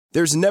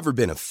There's never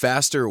been a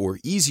faster or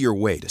easier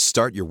way to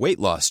start your weight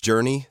loss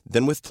journey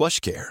than with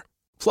PlushCare.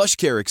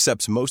 PlushCare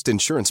accepts most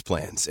insurance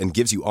plans and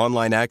gives you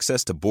online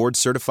access to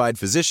board-certified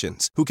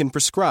physicians who can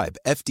prescribe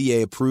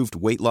FDA-approved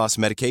weight loss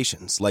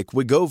medications like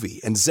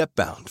Wegovy and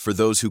Zepbound for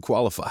those who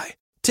qualify.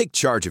 Take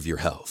charge of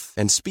your health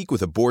and speak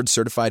with a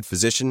board-certified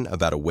physician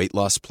about a weight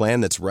loss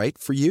plan that's right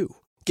for you.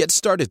 Get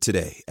started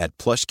today at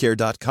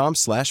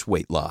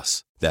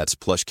plushcare.com/weightloss. That's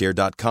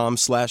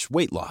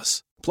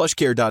plushcare.com/weightloss.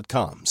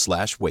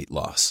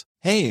 plushcare.com/weightloss.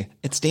 Hey,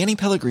 it's Danny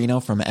Pellegrino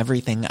from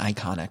Everything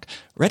Iconic.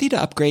 Ready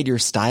to upgrade your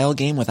style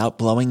game without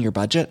blowing your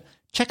budget?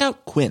 Check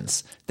out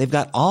Quince. They've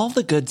got all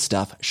the good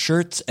stuff,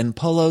 shirts and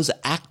polos,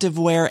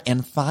 activewear,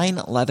 and fine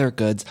leather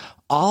goods,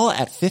 all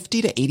at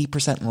 50 to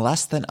 80%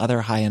 less than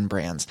other high-end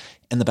brands.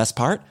 And the best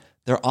part?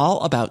 They're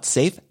all about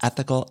safe,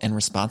 ethical, and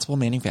responsible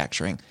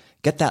manufacturing.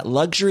 Get that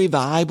luxury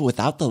vibe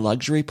without the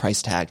luxury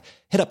price tag.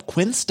 Hit up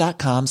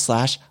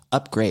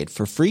quince.com/upgrade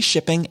for free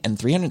shipping and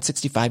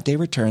 365-day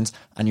returns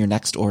on your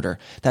next order.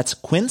 That's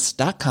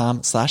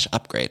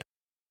quince.com/upgrade.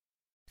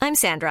 I'm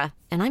Sandra,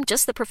 and I'm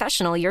just the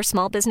professional your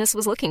small business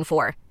was looking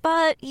for.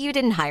 But you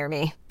didn't hire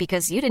me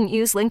because you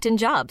didn't use LinkedIn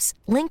Jobs.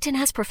 LinkedIn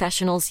has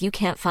professionals you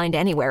can't find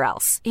anywhere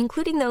else,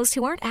 including those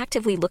who aren't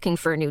actively looking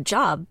for a new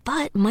job,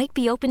 but might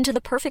be open to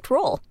the perfect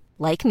role,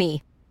 like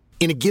me.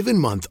 In a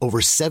given month, over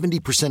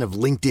 70%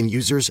 of LinkedIn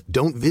users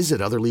don't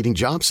visit other leading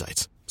job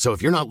sites. So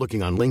if you're not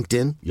looking on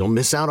LinkedIn, you'll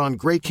miss out on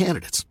great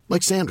candidates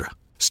like Sandra.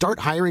 Start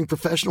hiring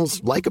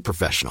professionals like a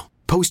professional.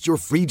 Post your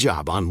free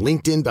job on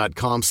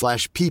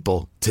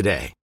linkedin.com/people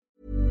today.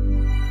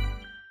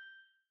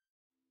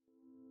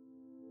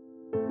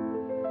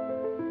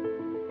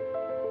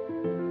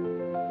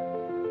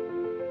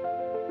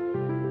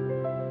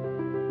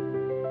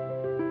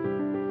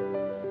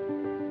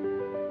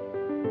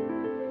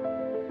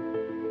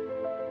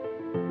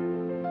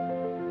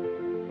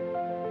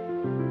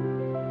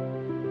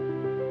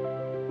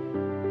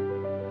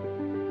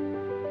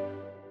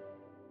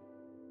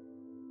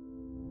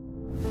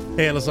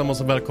 Hej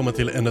allesammans och välkommen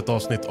till ännu ett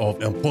avsnitt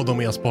av en podd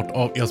om e-sport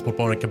av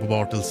e-sportbaren Capo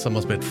Bar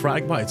tillsammans med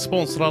Fragbite,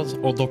 sponsrad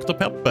av Dr.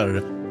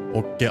 Pepper.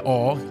 Och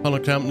ja,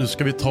 Hallokräm, nu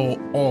ska vi ta och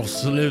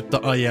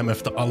avsluta IM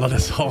efter alla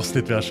dessa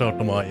avsnitt vi har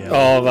kört om IM.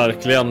 Ja,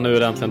 verkligen. Nu är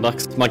det äntligen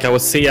dags. Man kanske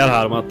ser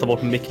här, om man tar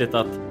bort mick lite,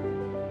 att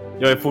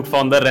jag är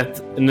fortfarande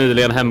rätt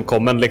nyligen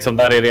hemkommen. Liksom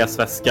där är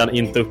resväskan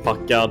inte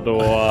upppackad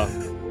och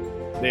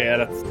det är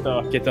rätt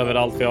stökigt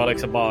överallt. För jag har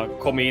liksom bara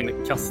kommit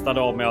in,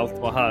 kastade av mig allt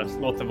vad här.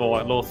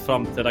 Låt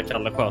framtida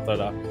Kalle sköta det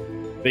där.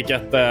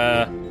 Vilket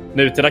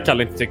nutida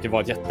Kalle inte tycker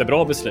var ett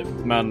jättebra beslut.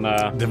 Men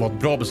det var ett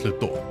bra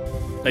beslut då.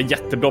 Ett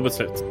jättebra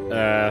beslut.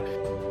 Jag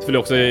vill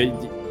också ge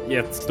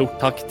ett stort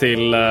tack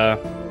till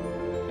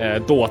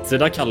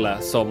dåtida Kalle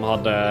som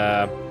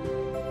hade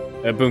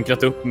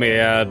bunkrat upp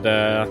med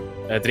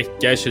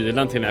dricka i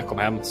kylen till när jag kom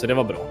hem. Så det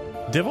var bra.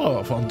 Det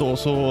var fan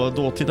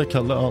dåtida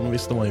Kalle, han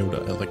visste vad han gjorde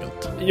helt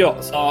enkelt. Ja,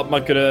 så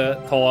man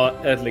kunde ta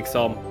ett litet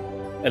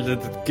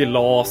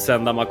glas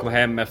sen när man kom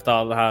hem efter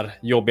all den här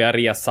jobbiga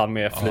resan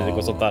med flyg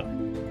och sånt där.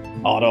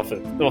 Ja, det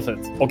var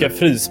fint. Och en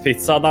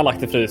fryspizza hade han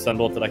lagt i frysen,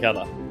 dåtida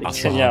Kalle.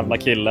 Vilken jävla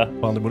kille.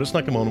 Fan, du borde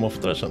snacka med honom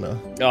oftare, känner jag.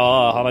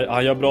 Ja,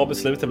 han gör bra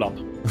beslut ibland.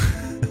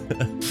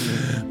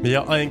 Men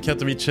ja, Ian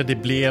Katowice, det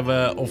blev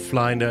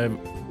offline. Det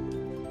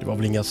var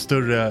väl inga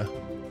större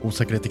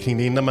osäkerheter kring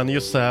det innan, men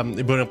just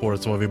i början på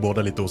året så var vi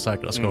båda lite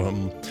osäkra.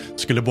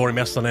 Skulle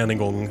borgmästaren än en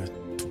gång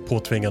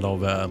påtvingad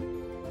av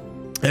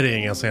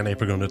regeringen säga nej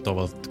på grund av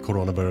att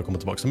corona började komma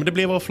tillbaka. Men det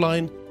blev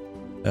offline.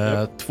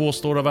 2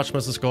 stora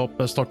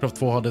världsmästerskap. Starcraft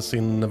 2 hade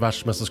sin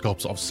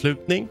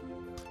världsmästerskapsavslutning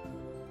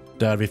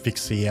där vi fick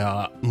se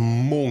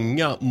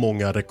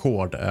många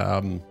rekord.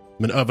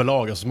 Men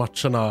överlag, alltså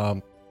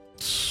matcherna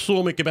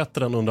så mycket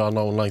bättre än under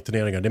alla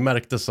online-turneringar. Det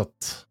märktes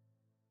att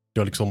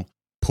det var liksom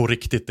på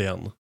riktigt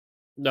igen.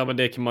 Ja, men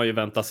det kan man ju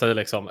vänta sig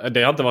liksom.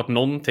 Det har inte varit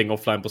någonting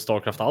offline på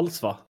Starcraft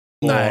alls, va?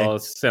 Nej.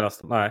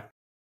 Senast, nej.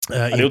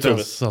 Inte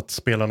ens att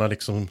spelarna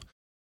liksom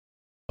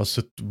har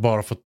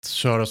bara fått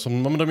köra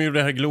som de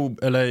gjorde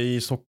här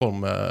i Stockholm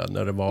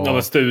när det var... Ja,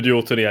 men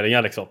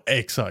studioturneringar liksom.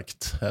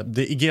 Exakt.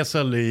 I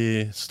GSL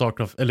i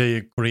Starcraft, eller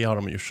i Korea har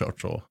de ju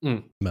kört så.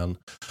 Men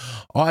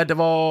ja, det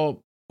var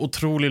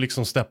otroligt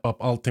liksom step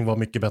up. Allting var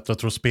mycket bättre. Jag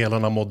tror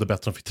spelarna mådde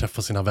bättre. De fick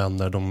träffa sina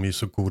vänner. De är ju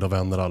så goda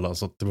vänner alla.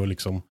 Så att det var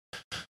liksom...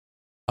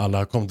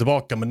 Alla kom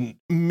tillbaka. Men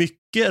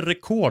mycket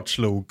rekord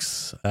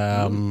slogs.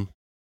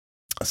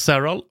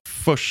 Serral,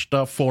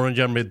 första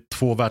foreigner med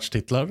 2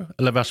 världstitlar.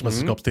 Eller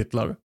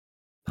världsmästerskapstitlar.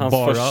 Hans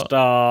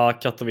första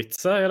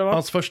Katowice, är det va?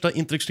 Hans första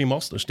Inter-Extreme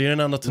Masters. Det är den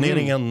enda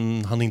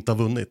turneringen han inte har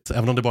vunnit.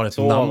 Även om det bara är ett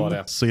namn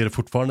så är det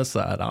fortfarande så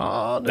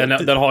här.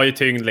 Den har ju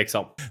tyngd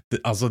liksom.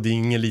 Alltså det är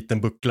ingen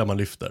liten buckla man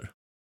lyfter.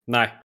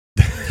 Nej,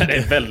 den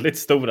är väldigt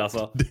stor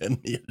alltså. Den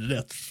är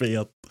rätt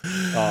fet.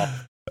 Ja.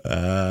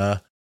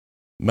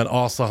 Men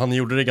alltså han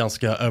gjorde det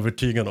ganska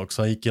övertygande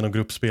också. Han gick igenom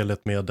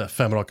gruppspelet med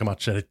 5 raka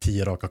matcher,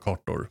 10 raka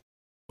kartor.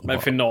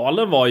 Men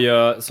finalen var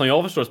ju, som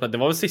jag förstår det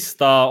var väl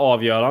sista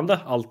avgörande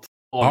allt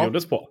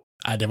avgjordes på.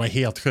 Nej, det var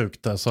helt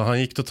sjukt. Alltså, han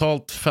gick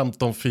totalt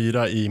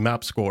 15-4 i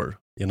mapscore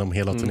genom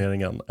hela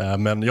turneringen.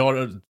 Men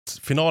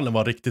finalen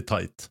var riktigt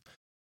tight.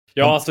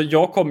 Ja, alltså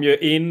jag kom ju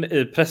in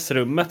i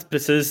pressrummet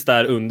precis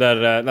där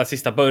under när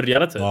sista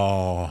började typ.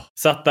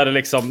 Satt där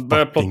liksom,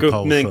 började plocka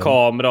upp min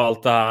kamera och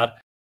allt det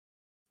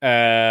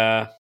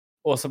här.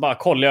 Och så bara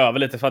kollade jag över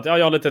lite för att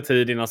jag har lite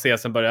tid innan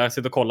CS:en börjar. Jag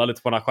sitter och kollar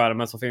lite på den här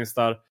skärmen som finns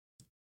där.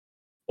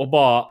 Och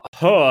bara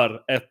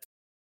hör ett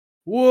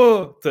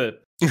wow, typ.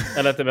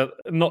 Eller typ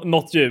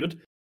något ljud.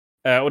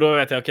 Och då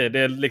vet jag, okej, det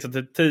är liksom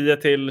typ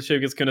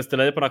 10-20 sekunders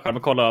delay på den här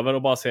skärmen. Kolla över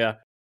och bara se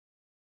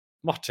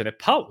matchen är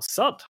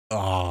pausad.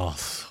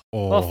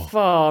 Vad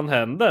fan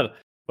händer?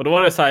 Och då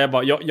var det så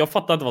här, jag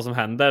fattar inte vad som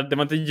händer. Det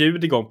var inte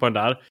ljud igång på den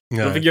där.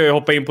 Då fick jag ju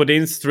hoppa in på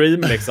din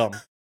stream liksom.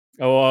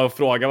 Och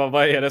fråga,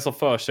 vad är det som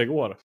för sig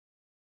går?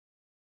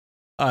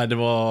 Nej, det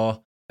var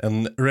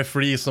en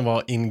referee som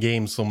var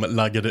in-game som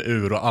laggade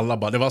ur och alla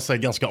bara, det var så här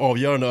ganska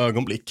avgörande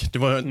ögonblick. Det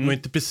var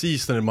inte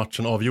precis när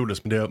matchen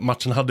avgjordes, men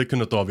matchen hade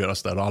kunnat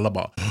avgöras där och alla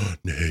bara,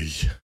 nej.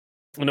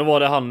 Och då var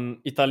det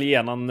han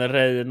italienaren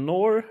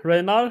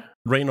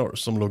Ragnar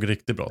som låg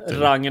riktigt bra till.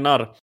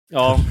 Ragnar.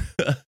 Ja.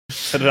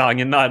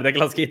 Ragnar, det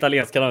klassiska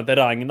italienska namnet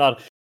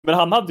Ragnar. Men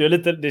han hade ju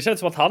lite, det känns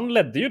som att han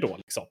ledde ju då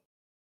liksom.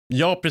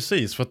 Ja,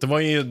 precis. För att det var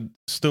ju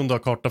stund av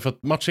karta. För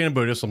att matchen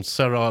börjar som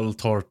Serral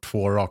tar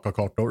 2 raka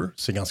kartor.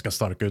 Ser ganska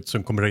stark ut.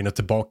 Sen kommer Reina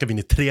tillbaka,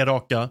 vinner 3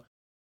 raka.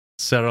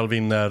 Serral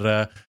vinner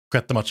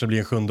 6:e matchen, blir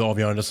en 7:e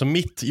avgörande. Så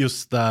mitt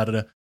just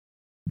där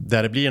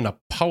det blir den här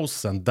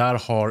pausen, där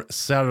har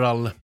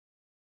Serral,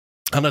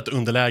 han har ett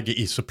underläge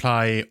i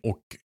supply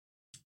och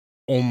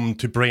om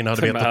typ Reina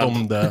hade vetat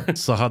om det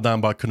så hade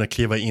han bara kunnat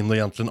kliva in och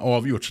egentligen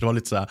avgjort. Så det var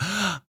lite så här,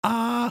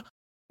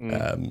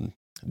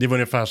 det var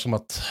ungefär som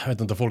att, jag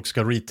vet inte, folk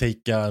ska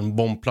retakea en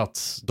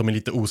bombplats. De är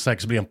lite osäkra,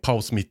 så blir det en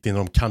paus mitt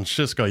innan de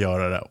kanske ska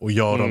göra det. Och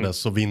gör de det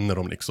så vinner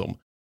de liksom.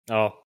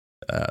 Ja.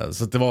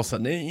 Så det var så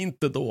här, nej,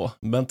 inte då.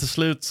 Men till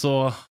slut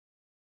så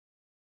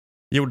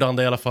gjorde han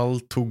det i alla fall.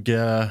 Tog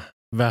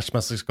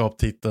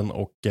världsmästerskapstiteln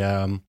och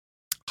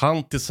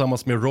han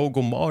tillsammans med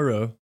Rogo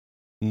Maro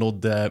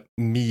nådde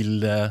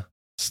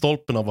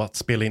milstolpen av att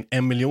spela in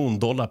 $1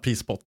 million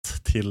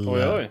prispott till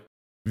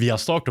via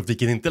StarCraft,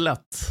 vilket inte är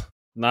lätt.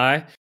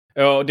 Nej.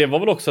 Ja, det var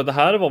väl också, det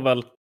här var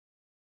väl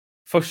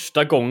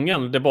första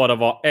gången det bara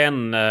var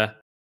en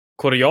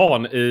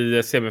korean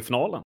i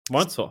semifinalen. Var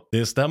det inte så?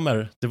 Det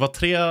stämmer. Det var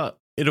 3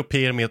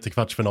 europeer med till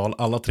kvartsfinal.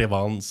 Alla 3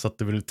 vann, så att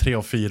det var 3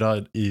 av 4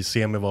 i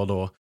semi var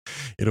då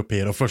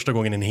europeer. Och första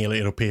gången en hel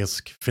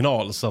europeisk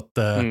final. Så att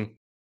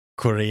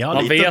Korea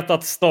man vet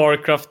att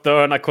StarCraft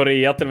dör när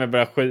Korea till och med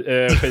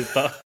börjar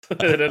skita.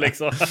 Det är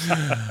liksom.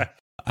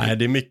 Nej,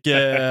 det är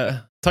mycket.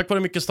 Tack vare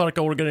mycket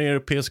starka organ i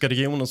europeiska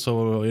regionen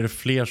så är det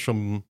fler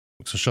som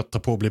också köttar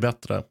på att bli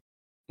bättre.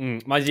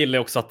 Man gillar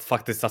också att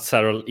faktiskt att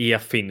Serral är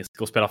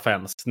finsk och spelar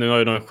fans. Nu har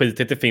ju de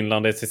skitit i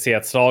Finland i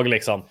C1-slag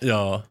liksom.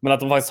 Ja. Men att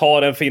de faktiskt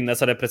har en finne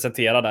som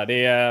representerar där,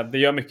 det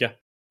gör mycket.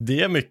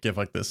 Det är mycket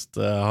faktiskt.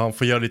 Han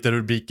får göra lite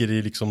rubriker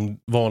i liksom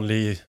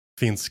vanlig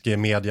finsk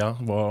media.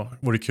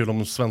 Vore kul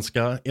om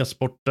svenska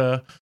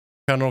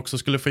e-sportstjärnor också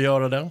skulle få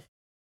göra det.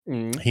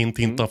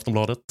 Hint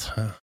Aftonbladet.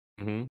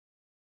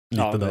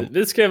 Ja,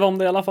 vi skrev om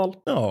det i alla fall.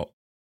 Ja.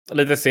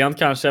 Lite sent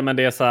kanske, men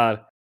det är så här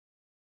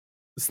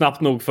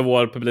snabbt nog för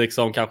vår publik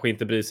som kanske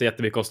inte bryr sig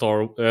jättemycket om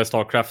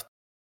StarCraft.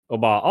 Och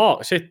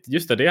bara, shit,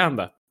 just det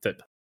hände. Typ.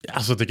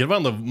 Alltså jag tycker det var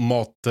ändå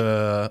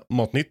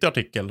matnyttig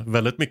artikel.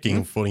 Väldigt mycket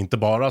info, inte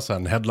bara så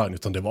en headline,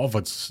 utan det var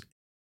faktiskt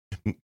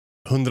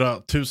 100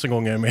 000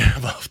 gånger mer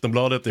än vad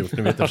Aftonbladet har gjort.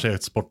 Nu vet jag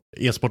att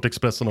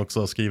e-sportexpressen också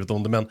har skrivit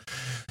om det, men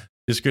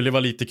det skulle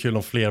vara lite kul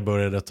om fler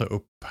började ta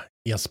upp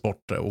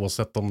e-sport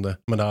oavsett om det.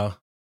 Men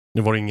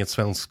nu var det inget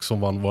svensk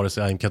som vann vare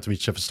sig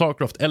Katowice för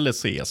StarCraft eller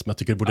CS, men jag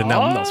tycker det borde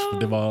nämnas, för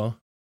det var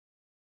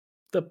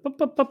det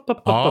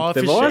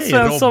var en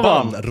svensk som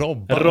vann.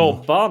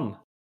 Robban.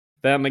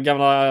 Den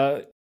gamla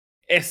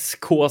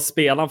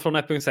SK-spelaren från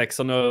 1.6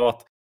 som nu har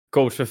varit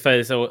coach för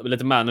Face och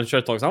lite manager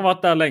ett tag. Så han har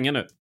varit där länge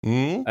nu.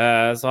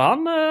 Så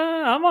han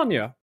vann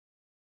ju.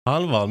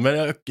 Han vann,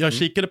 men jag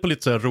kikade på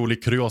lite så här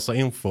rolig kuriosa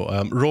info.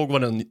 Rogue var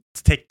den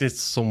tekniskt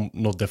som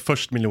nådde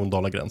först $1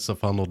 million-gränsen,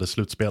 för han nådde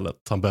slutspelet.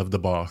 Han behövde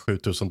bara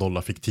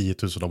 $7,000, fick 10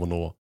 000 av att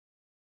nå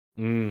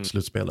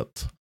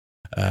slutspelet.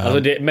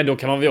 Alltså men då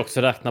kan man väl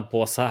också räkna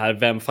på så här,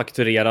 vem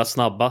fakturerar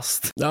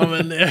snabbast? Ja,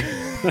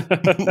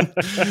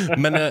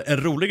 men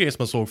en rolig grej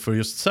som jag såg för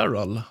just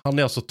Serral, han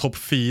är alltså topp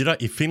 4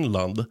 i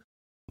Finland.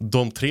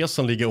 De 3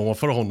 som ligger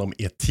ovanför honom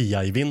är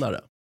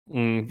TI-vinnare.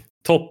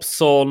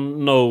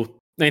 Topson,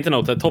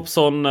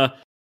 Topson,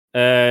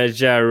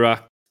 Jera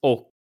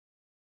och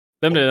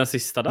vem blir den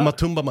sista där?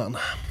 Matumbaman.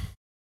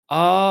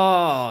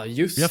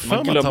 Just det. Jag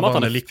för mig att han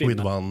vann Liquid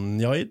vann.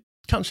 Jag är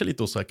kanske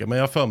lite osäker, men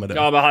jag för mig det.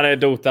 Ja, men han är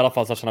Dota i alla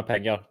fall så tjänar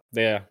pengar.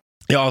 Det...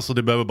 Ja, alltså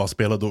du behöver bara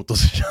spela Dota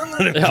så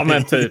tjänar det. Ja,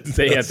 men typ.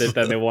 Det är typ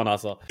den nivån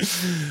alltså.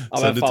 Ja,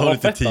 så men det fan, tar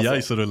lite 10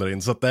 alltså. så rullar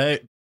in. Så att det är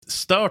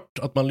stört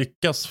att man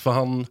lyckas, för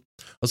han...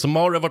 Alltså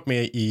Mario har varit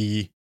med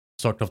i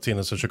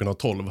StarCraft-tiden sedan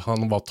 2012.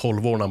 Han var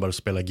 12 år när han började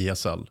spela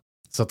GSL.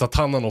 Så att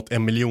han har nått $1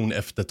 million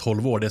efter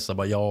 12 år, det är så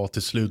bara, ja,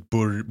 till slut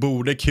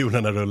borde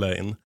kulorna rulla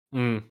in.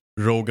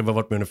 Rogan har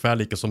varit med ungefär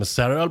lika som med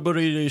Serral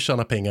började ju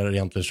tjäna pengar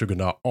egentligen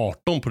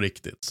 2018 på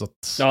riktigt. Så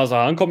att... Ja, alltså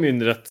han kom ju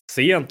in rätt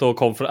sent och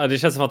kom från, det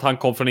känns som att han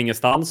kom från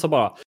ingenstans och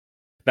bara...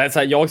 Det är så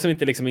här, jag som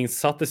inte liksom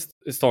insatt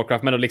i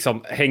StarCraft men då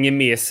liksom hänger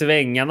med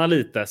svängarna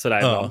lite sådär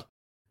ibland.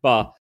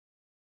 Bara,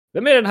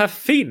 vem är den här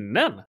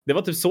finnen? Det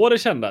var typ så det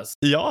kändes.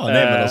 Ja,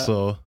 nej men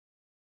alltså...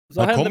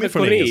 Så han kom ju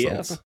från ingenstans.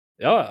 Alltså.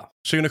 Ja.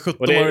 2017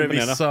 var det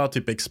vissa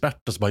typ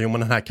experter som bara, jo men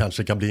den här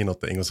kanske kan bli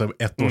någonting. Och så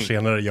ett år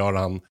senare gör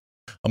han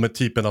med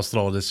typ en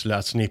australisk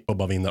läsnipp och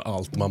bara vinner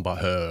allt. Man bara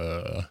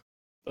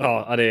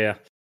Ja, det är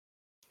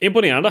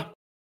imponerande.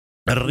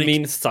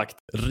 Minst sagt.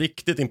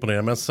 Riktigt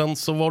imponerande. Men sen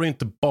så var det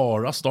inte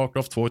bara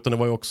StarCraft 2 utan det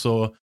var ju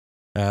också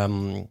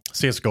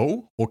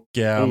CSGO. Och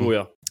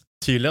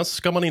tydligen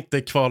ska man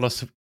inte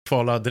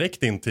kvala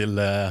direkt in till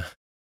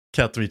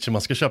Katowice.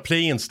 Man ska köra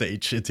play-in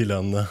stage till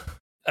en...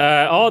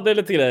 Ja, det är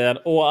lite grejen.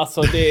 Och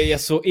alltså det är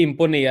så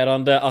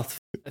imponerande att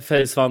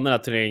FaZe vann den här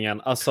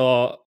turneringen.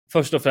 Alltså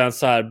först och främst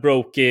så här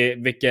Brokey,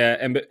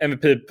 vilken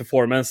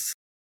MVP-performance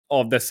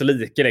av dess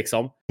like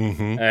liksom.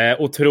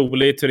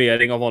 Otrolig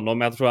turnering av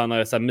honom. Jag tror han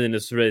har så här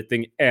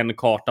minus-rating, en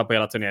karta på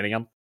hela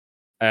turneringen.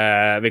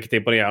 Vilket är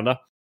imponerande.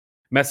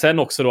 Men sen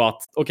också då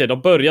att,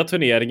 de börjar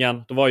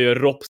turneringen. Då var ju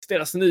Rops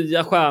deras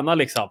nya stjärna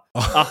liksom.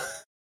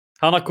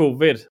 Han har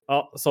covid.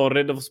 Ja,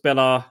 sorry, du får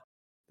spela...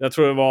 Jag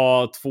tror det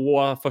var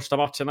 2 första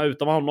matcherna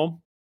utan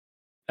honom.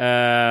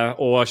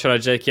 Och köra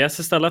JKS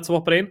istället som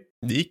hoppade in.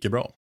 Det gick ju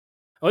bra.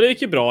 Ja, det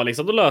gick ju bra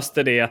liksom. Då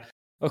löste det.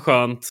 Vad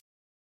skönt. Så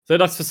det är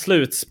dags för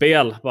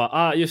slutspel.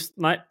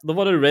 Då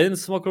var det Rain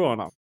som var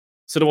corona.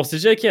 Så då måste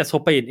JKS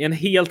hoppa in i en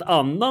helt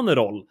annan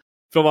roll.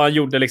 Från vad han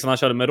gjorde liksom när han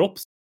körde med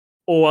Rops.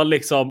 Och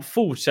liksom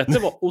fortsätter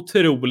vara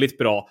otroligt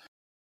bra.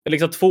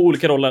 Liksom 2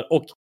 olika roller.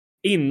 Och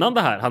innan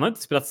det här, han har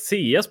inte spelat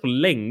CS på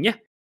länge.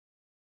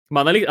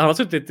 Han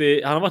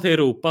har varit i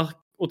Europa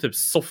och typ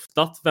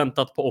softat,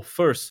 väntat på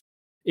offers.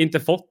 Inte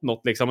fått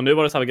något liksom. Och nu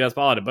var det samma gräns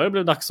på Arberg. Det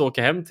blev dags att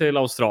åka hem till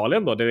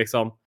Australien då. Det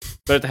liksom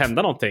började inte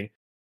hända någonting.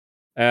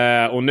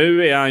 Och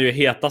nu är han ju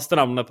hetaste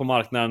namnet på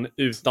marknaden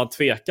utan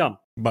tvekan.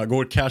 Bara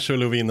går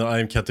casual och vinner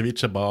IM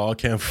Katowice. Bara,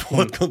 kan jag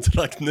få ett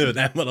kontrakt nu?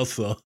 Nej men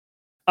alltså.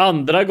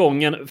 Andra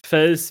gången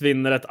FaZe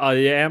vinner ett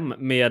IEM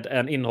med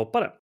en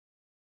inhoppare.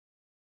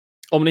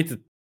 Om ni inte...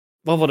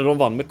 Vad var det de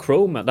vann med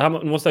Chrome? Det här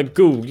måste jag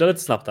googla lite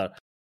snabbt här.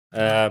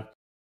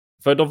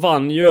 För de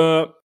vann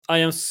ju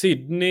IM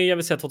Sydney, jag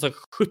vill säga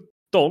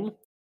 2017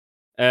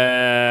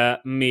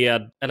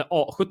 med,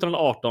 eller 17 eller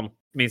 18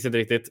 minns inte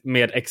riktigt,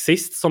 med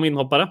Exist som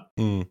inhoppare.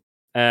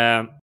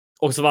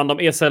 Och så vann de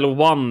ESL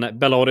One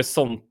Belo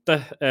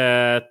Horizonte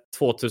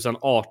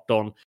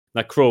 2018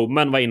 när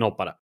Chroman var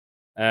inhoppare.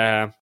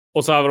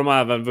 Och så har de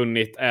även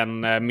vunnit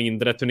en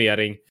mindre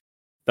turnering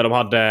där de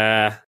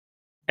hade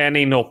en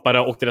inhoppare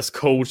och deras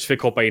coach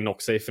fick hoppa in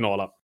också i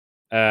finalen.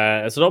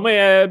 Så de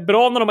är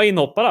bra när de är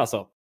inhoppare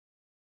alltså.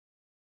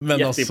 Men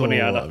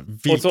jätteimponerande.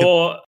 Alltså, och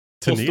så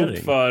turnering.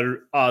 Stort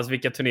för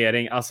vilka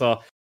turnering.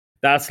 Alltså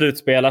det här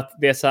slutspelet,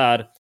 det är så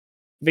här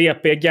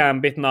VP,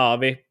 Gambit,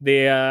 Navi.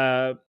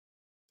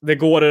 Det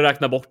går att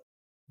räkna bort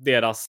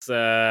deras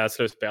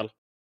slutspel.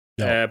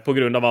 Ja. På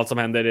grund av allt som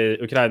händer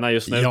i Ukraina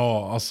just nu.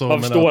 Ja, alltså,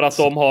 man förstår att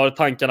de har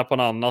tankarna på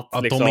något annat.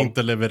 Att liksom. de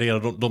inte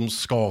levererar, de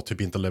ska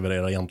typ inte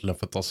leverera egentligen.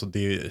 För att alltså,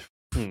 det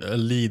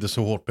lider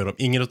så hårt med dem.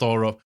 Ingen av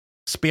dem,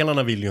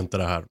 spelarna vill ju inte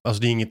det här.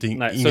 Alltså det är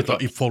ingenting,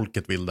 inget i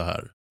folket vill det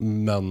här.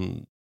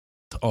 Men,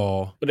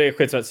 ja. Och det är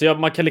skitsvårt. Så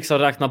man kan liksom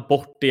räkna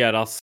bort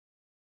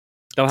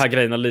de här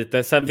grejerna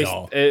lite. Sen visst,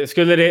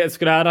 skulle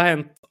det här ha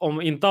hänt,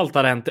 om inte allt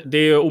hade hänt, det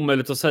är ju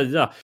omöjligt att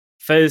säga.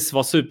 FaZe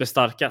var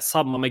superstarka,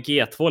 samma med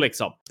G2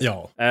 liksom.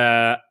 Ja.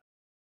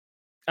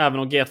 Även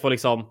om G2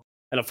 liksom,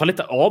 eller fall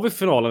inte av i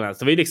finalen ens.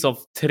 Det var ju liksom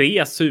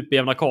 3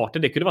 superjämna kartor.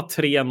 Det kunde vara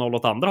 3-0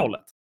 åt andra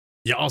hållet.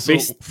 Ja, alltså,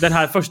 visst, den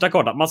här första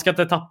kartan, man ska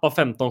inte tappa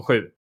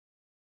 15-7.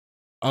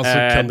 Alltså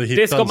kan du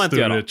hitta en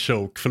större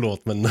choke,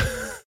 förlåt men...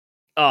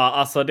 Ja,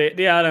 alltså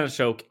det är en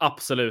choke,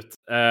 absolut.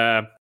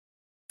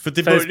 För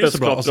det började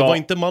så bra, alltså var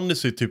inte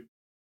Mannisy typ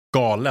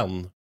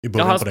galen i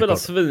början? Ja, han spelar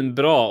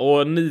svinbra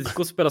och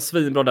Nico spelar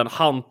svinbra. Den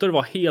Hunter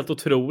var helt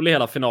otrolig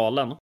hela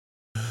finalen.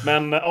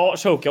 Men ja,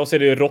 choka och så är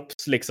det ju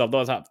Rops liksom. Då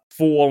är det så här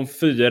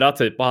 2-4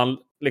 typ och han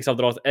liksom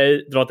drar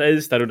ett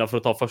ace där undan för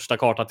att ta första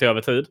kartan till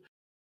övertid.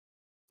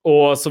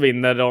 Och så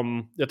vinner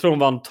de, jag tror de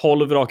vann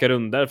 12 raka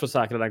runder för att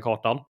säkra den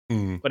kartan.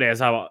 Och det är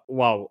så här,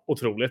 wow,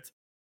 otroligt.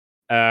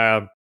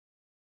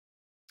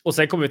 Och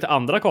sen kommer vi till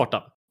andra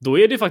kartan. Då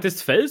är det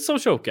faktiskt FaZe som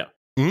chokar.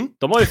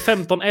 De har ju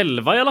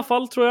 15-11 i alla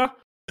fall, tror jag.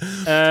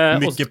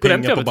 Mycket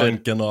pengar på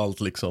banken och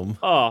allt liksom.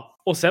 Ja,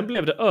 och sen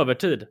blev det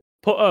övertid.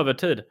 På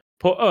övertid.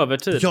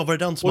 Ja, var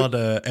det den som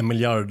hade en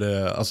miljard?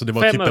 Alltså det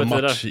var typ en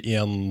match i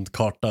en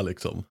karta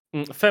liksom.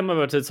 5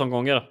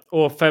 övertidsomgångar.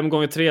 Och 5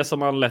 gånger 3 som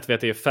man lätt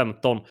vet är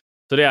 15.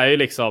 Så det är ju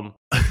liksom...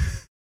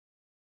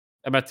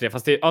 jag vet 3,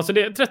 fast det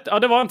är 30, ja,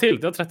 det var en till.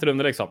 Det var 30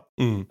 runder liksom.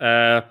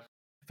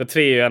 För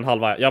 3 är ju en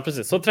halva. Ja,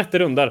 precis. Så 30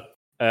 runder.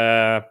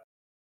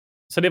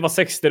 Så det var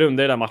 60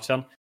 runder i den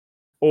matchen.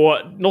 Och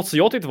något som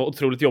jag tyckte var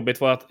otroligt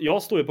jobbigt var att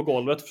jag stod ju på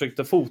golvet och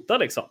försökte fota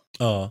liksom.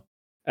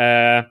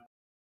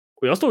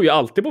 Och jag står ju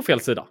alltid på fel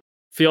sida.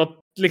 För jag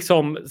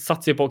liksom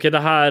satsar ju på, okej, det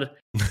här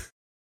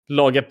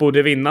laget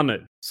borde vinna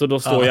nu. Så då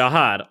står jag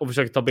här och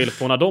försöker ta bild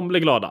på när de blir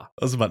glada.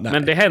 Bara,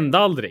 men det hände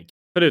aldrig.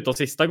 Förutom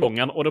sista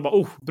gången. Och det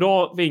var,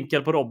 bra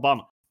vinkel på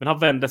Robban. Men han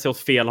vände sig åt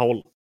fel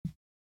håll.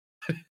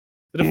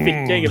 Då fick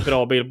jag ingen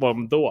bra bild på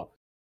dem då.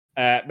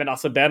 Men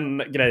alltså den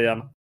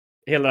grejen.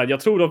 Jag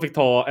tror de fick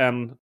ta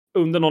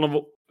under någon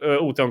av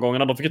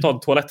OT-omgångarna, de fick ta en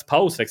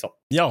toalettpaus liksom.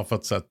 Ja, för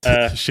att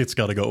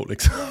shit's gotta go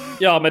liksom.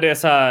 Ja, men det är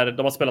så här,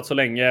 de har spelat så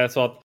länge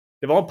så att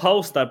det var en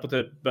paus där på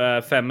typ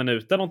 5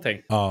 minuter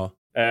någonting. Ja.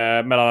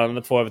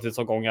 Mellan 2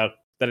 övertidsomgångar.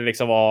 Där det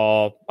liksom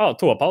var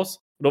toapaus.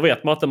 Då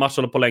vet man att en match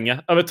håller på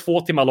länge. Över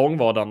 2 timmar lång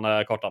var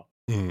den kartan.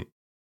 Mm.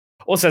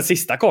 Och sen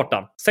sista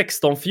kartan,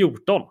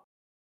 16-14.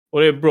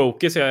 Och det är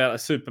Brokey, så jag är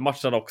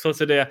supermatchad också.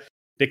 Så det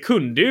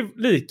kunde ju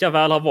lika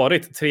väl ha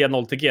varit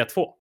 3-0 till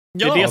G2.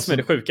 Det är det som är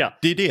det sjuka.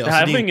 Det är det. Det,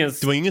 här alltså, var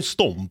det var ingen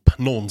stomp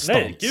någonstans.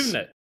 Nej, gud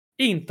nej.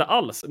 Inte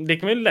alls. Det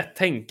kan man ju lätt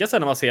tänka sig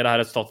när man ser det här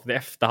resultatet i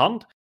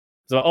efterhand.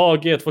 Så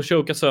G2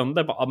 chokar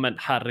sönder. Men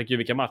herregud,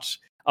 vilken match.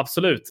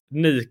 Absolut.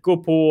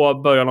 Nico på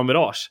början av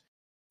Mirage.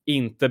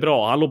 Inte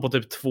bra. Han låg på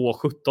typ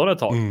 2-17 ett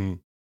tag.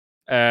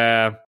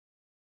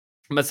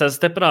 Men sen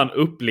steppade han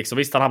upp liksom.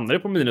 Visst, han hamnade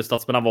på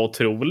minusstats, men han var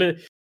otrolig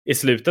i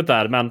slutet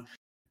där. Men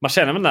man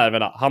känner väl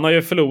nerverna. Han har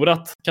ju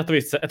förlorat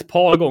Katowice ett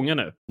par gånger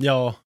nu.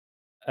 Ja.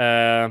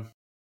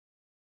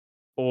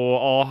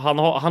 Och han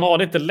har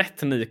det inte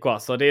lätt, Nico.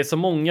 Alltså. Det är så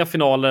många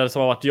finaler som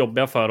har varit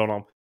jobbiga för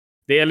honom.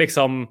 Det är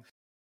liksom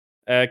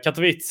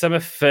Katowice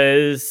med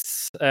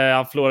Face.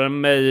 Han förlorade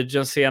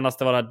Majorn senast.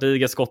 Det var det här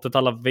digaskottet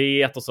alla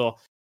vet. Och så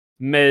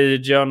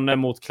Majorn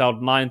mot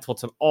Cloud9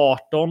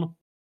 2018.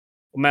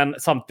 Men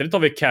samtidigt har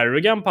vi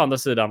Carrigan på andra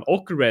sidan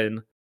och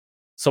Rain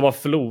som har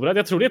förlorat.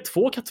 Jag tror det är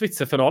 2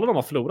 Katowice-finaler de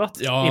har förlorat.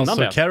 Ja, innan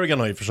så det. Carrigan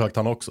har ju försökt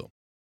han också.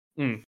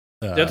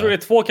 Jag tror det är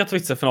 2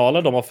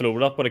 Katowice-finaler de har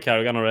förlorat, både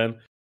Carrigan och Rain.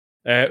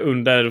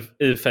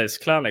 I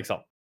Face Clan liksom.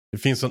 Det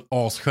finns en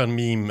asskön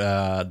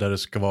meme där det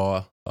ska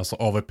vara alltså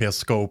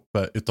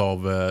AVP-scope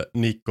utav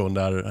Nico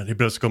där det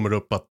plötsligt kommer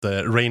upp att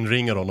Rain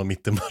ringer honom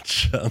mitt i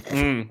matchen.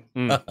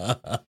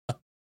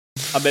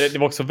 Ja, men det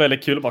var också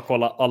väldigt kul att bara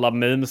kolla alla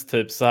memes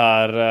typ så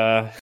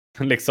här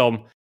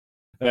liksom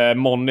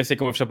Monnis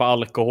kommer att köpa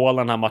alkohol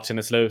när den här matchen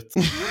är slut.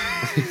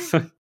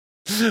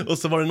 Och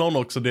så var det någon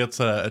också, det är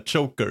så här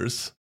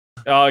chokers.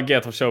 Ja,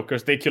 G2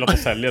 chokers, det är kul att de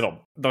säljer dem.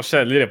 De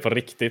säljer det på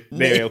riktigt,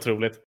 det är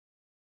otroligt.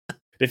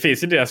 Det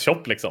finns ju deras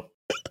shop liksom.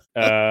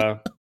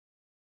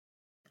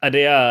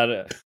 Det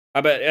är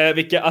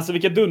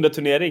vilken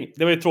dunderturnering.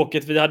 Det var ju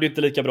tråkigt, vi hade ju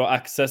inte lika bra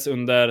access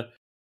under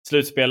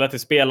slutspelet till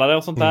spelare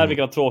och sånt där,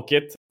 vilket var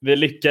tråkigt. Vi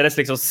lyckades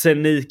liksom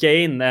snika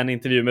in en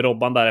intervju med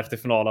Robban där efter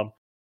finalen.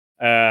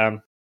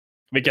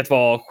 Vilket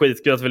var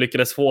skitkul att vi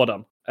lyckades få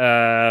den.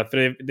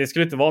 För det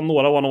skulle inte vara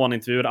några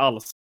one-on-one-intervjuer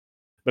alls.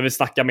 Men vi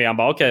snackade med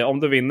honom, okej, om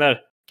du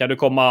vinner kan du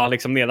komma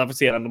liksom nedanför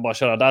scenen och bara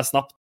köra där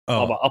snabbt.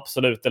 Ja. Bara,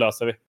 absolut, det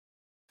löser vi.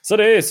 Så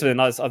det är ju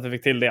svinnice att vi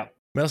fick till det.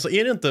 Men alltså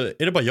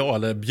är det bara jag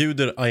eller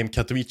bjuder IM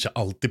Katowice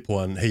alltid på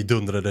en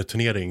hejdundrande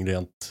turnering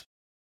rent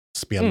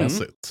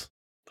spelmässigt?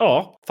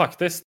 Ja,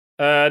 faktiskt.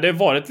 Det har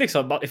varit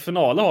liksom, i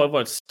finalen har det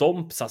varit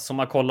stomps, alltså, som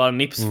man kollar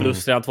Nips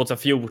förlust redan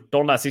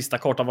 2014, där sista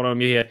kortan var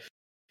de ju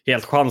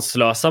helt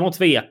chanslösa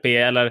mot VP,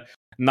 eller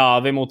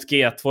Navi mot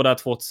G2 där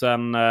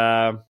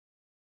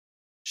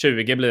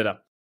 2020 blir det.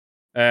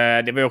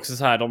 Det var ju också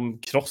så här, de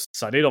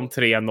krossade ju de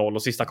 3-0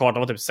 och sista kartan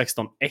var typ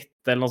 16-1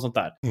 eller något sånt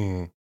där.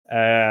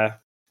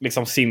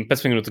 Liksom simpelt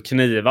springer ut och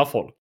kniva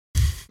folk.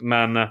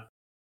 Men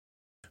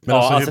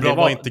alltså hur bra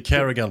var inte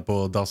Carrigan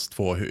på Dust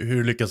 2?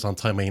 Hur lyckas han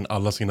tajma in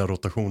alla sina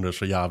rotationer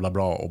så jävla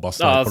bra och bara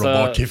släppa dem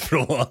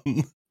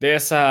bakifrån? Det är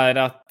så här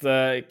att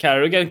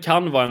Carrigan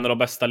kan vara en av de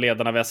bästa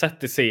ledarna vi har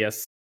sett i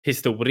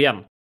CS-historien.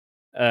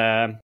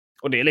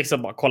 Och det är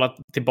liksom bara kolla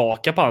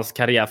tillbaka på hans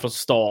karriär från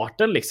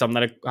starten liksom,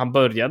 när han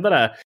började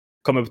där.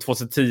 Kom upp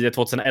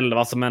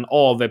 2010-2011 som en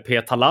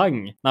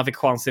AVP-talang. När han fick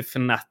chans i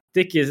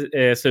Fnatic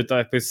i slutet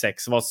av FP6.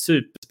 Var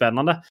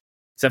superspännande.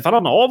 Sen fann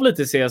han av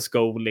lite i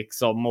CSGO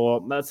liksom.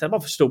 Men sen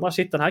bara förstod man,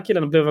 shit, den här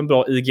killen blev en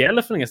bra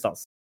IGL för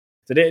ingenstans.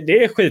 Så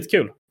det är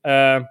skitkul.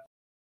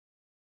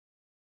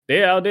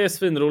 Det är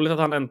svinroligt att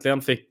han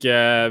äntligen fick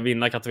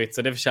vinna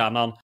Katowice. Det förtjänar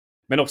han.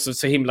 Men också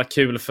så himla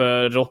kul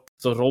för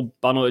Ropt och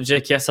Robban och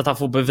JKS att han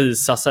får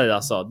bevisa sig.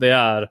 Alltså. Det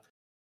är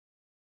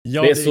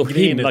så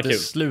himla kul. I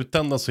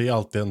slutändan så är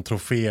alltid en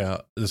trofé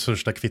det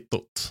största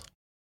kvittot.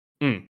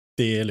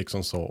 Det är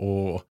liksom så.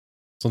 Och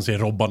som säger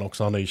Robban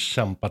också, han har ju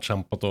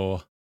kämpat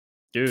och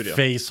Gud, ja.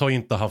 Face har ju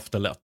inte haft det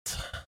lätt.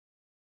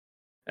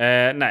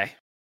 Nej,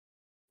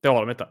 det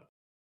har de inte.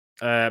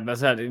 Men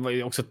så här, det var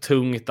ju också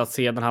tungt att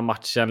se den här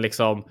matchen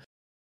liksom.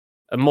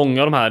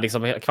 Många av de här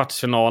liksom,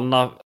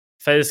 kvartsfinalerna,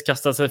 Face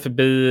kastade sig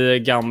förbi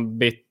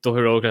Gambit och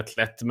Heroic rätt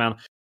lätt, men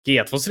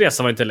G2s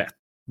resa var inte lätt.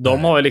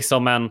 De har ju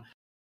liksom en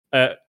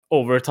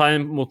overtime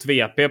mot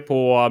VP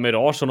på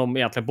Mirage som de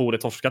egentligen borde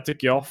torska,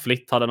 tycker jag.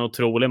 Flitt hade en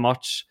otrolig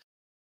match.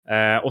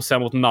 Och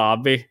sen mot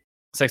Navi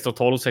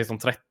 16-12,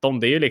 16-13.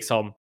 Det är ju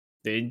liksom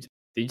det är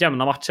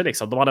jämna matcher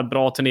liksom. De hade en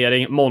bra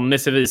turnering.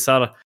 Monnis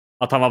visar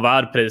att han var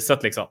värd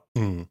priset liksom.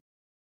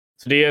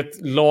 Så det är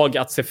ett lag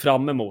att se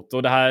fram emot.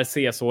 Och det här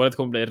CS-året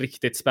kommer bli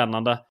riktigt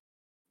spännande.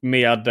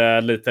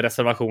 Med lite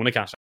reservationer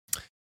kanske.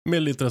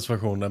 Med lite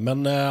reservationer.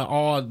 Men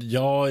ja,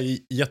 jag är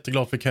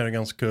jätteglad för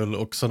Kerrigans skull.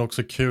 Och sen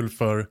också kul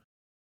för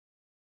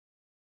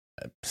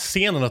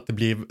scenen att det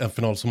blir en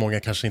final som många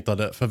kanske inte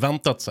hade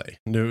förväntat sig.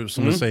 Nu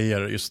som du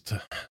säger, just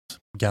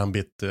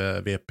Gambit,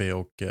 VP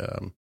och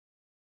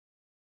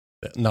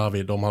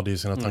Navi, de hade ju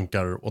sina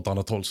tankar åt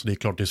annat håll. Så det är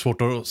klart det är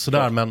svårt att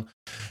sådär, men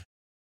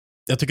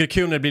jag tycker det är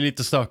kul när det blir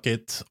lite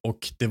stökigt. Och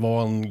det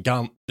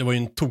var ju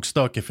en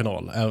tokstökig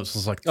final.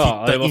 Som sagt,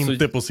 titta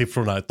inte på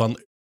siffrorna, utan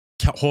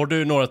har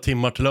du några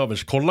timmar till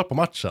övers, kolla på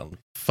matchen.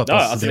 För att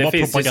alltså, det var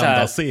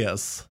propaganda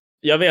CS.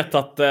 Jag vet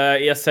att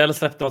ESL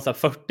släppte en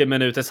 40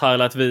 minuters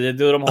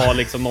highlight-video. De har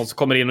liksom någon som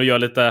kommer in och gör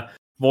lite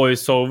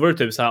voice-over.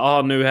 Typ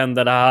såhär, nu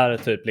händer det här.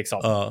 Typ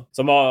liksom.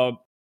 Som var,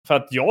 för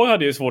att jag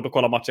hade ju svårt att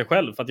kolla matchen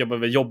själv. För att jag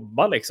behöver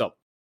jobba liksom.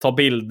 Ta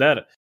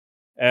bilder.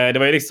 Det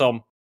var ju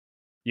liksom...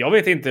 Jag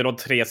vet inte hur de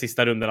 3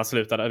 sista rundorna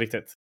slutade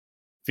riktigt.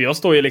 För jag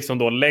står ju liksom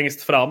då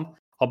längst fram.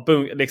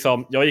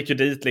 Liksom, jag gick ju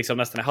dit liksom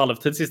nästan i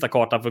halvtid sista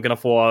kartan för att kunna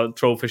få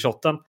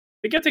trophy-shotten.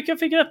 Vilket jag tycker jag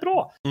fick rätt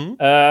bra.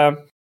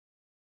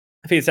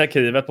 Finns i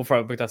arkivet på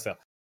Frog.se.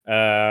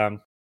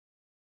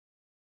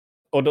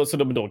 Och då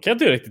kan jag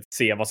inte riktigt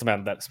se vad som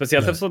händer.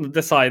 Speciellt eftersom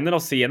designen av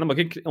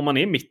scenen, om man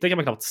är i mitten kan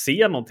man knappt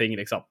se någonting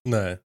liksom.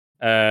 Nej.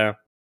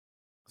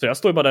 Så jag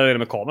står ju bara där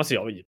med kameran, så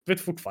jag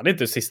vet fortfarande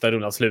inte hur sista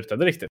rundan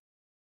slutade riktigt.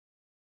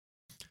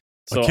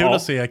 Så kul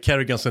att se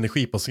Kerrigans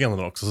energi på scenen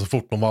också. Så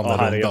fort de vann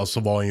en runda så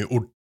var han ju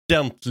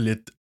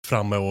ordentligt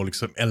framme och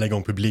liksom eldade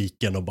igång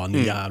publiken och bara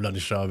nu jävlar, nu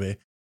kör vi.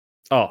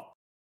 Ja.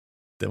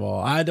 Det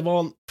var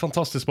en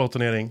fantastisk bra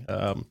turnering.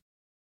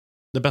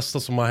 Det bästa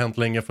som har hänt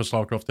länge för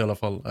StarCraft i alla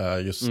fall.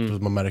 Just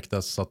man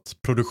märktes att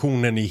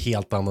produktionen är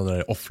helt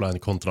annorlunda offline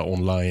kontra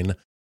online. Yep.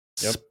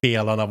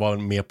 Spelarna var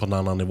med på en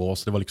annan nivå.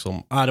 Så det var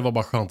liksom, det var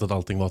bara skönt att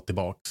allting var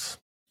tillbaks.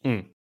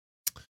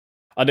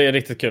 Ja, det är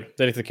riktigt kul.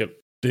 Det är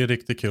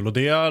riktigt kul. Och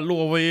det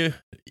lovar ju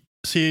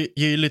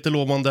ge lite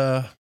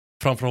lovande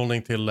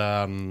framförhållning till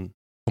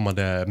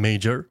kommande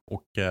Major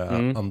och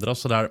andra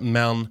sådär.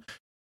 Men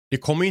det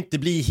kommer inte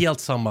bli helt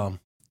samma,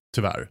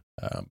 tyvärr.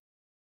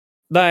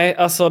 Nej,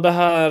 alltså det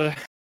här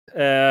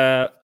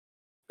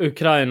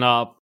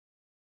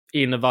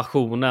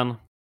Ukraina-invasionen,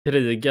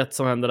 kriget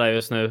som händer där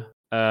just nu.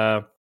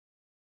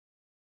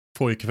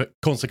 Får ju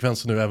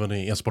konsekvenser nu även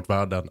i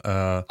e-sportvärlden.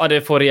 Ja,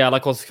 det får rejäla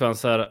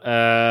konsekvenser.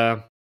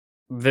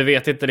 Vi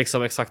vet inte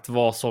liksom exakt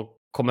vad som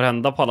kommer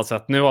hända på alla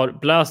sätt. Nu har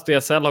Blast och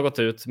ESL har gått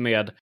ut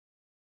med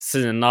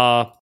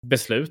sina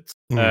beslut.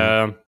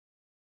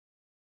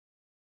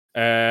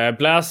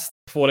 Blast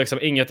får liksom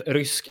inget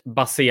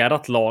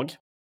ryskbaserat lag.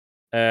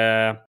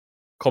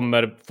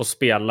 Kommer få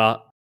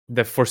spela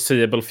The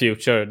Foreseeable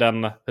Future.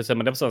 Hur säger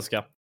man det på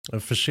svenska?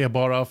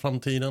 Försebara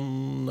framtiden,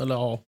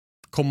 eller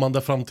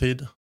kommande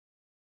framtid.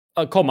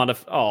 Kommande,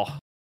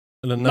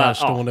 eller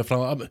närstående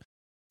framtid.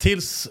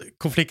 Tills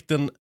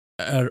konflikten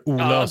är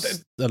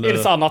olöst.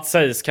 Tills annat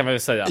sägs, kan man ju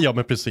säga. Ja,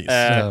 men precis.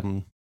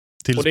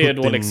 Tills och det är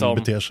Putin då liksom,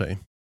 beter sig.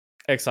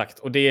 Exakt,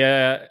 och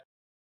det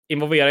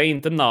involverar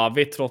inte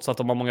Navi trots att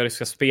de har många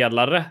ryska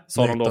spelare.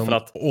 Sa de då, för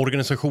att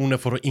organisationen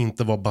får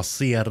inte vara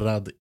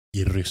baserad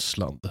i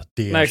Ryssland.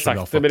 Nej,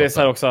 exakt. Det blir det så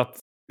här också att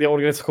det är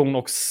organisation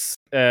och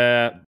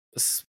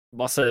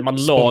vad säger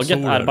man, laget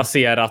är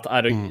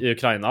baserat i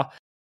Ukraina.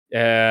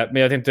 Men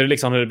jag vet inte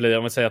liksom hur det blir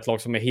om vi säger ett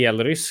lag som är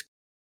helrysk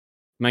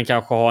men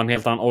kanske har en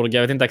helt annan orga.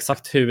 Jag vet inte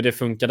exakt hur det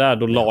funkar där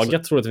då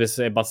laget troligtvis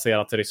är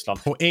baserat i Ryssland.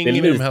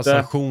 Poängen med de här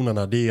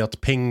sanktionerna, det är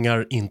att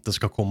pengar inte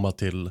ska komma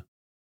till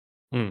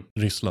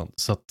Ryssland.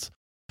 Så att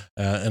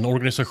en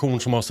organisation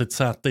som har sitt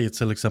säte i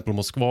till exempel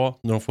Moskva,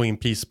 när de får in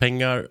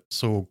prispengar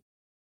så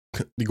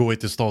det går ju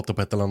till staten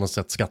på ett eller annat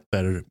sätt,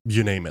 skatter,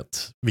 you name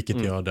it.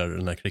 Vilket gör där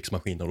den här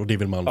krigsmaskinen. Och det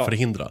vill man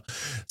förhindra.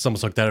 Samma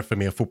sak därför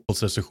med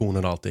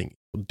fotbollsrestriktioner och allting.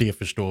 Och det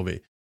förstår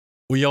vi.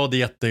 Och ja, det är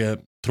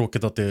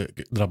jättetråkigt att det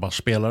drabbar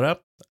spelare.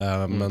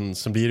 Men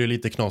sen blir det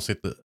lite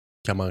knasigt,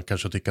 kan man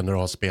kanske tycka, när du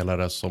har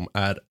spelare som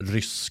är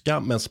ryska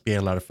men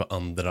spelar för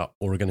andra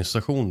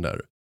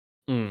organisationer.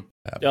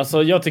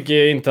 Alltså, jag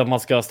tycker inte att man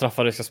ska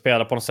straffa ryska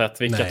spelare på något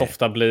sätt. Vilket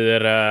ofta blir...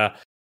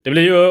 det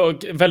blir ju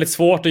väldigt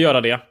svårt att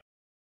göra det.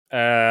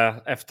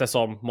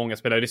 Eftersom många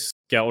spelar i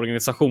ryska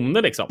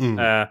organisationer liksom.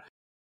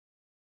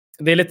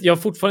 Det är lite, jag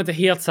är fortfarande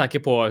inte helt säker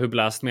på hur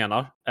Blast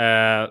menar.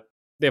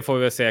 Det får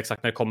vi väl se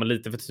exakt när det kommer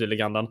lite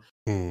förtydliganden.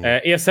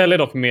 ESL är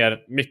dock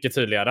mycket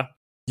tydligare.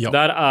 Ja.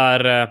 Där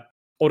är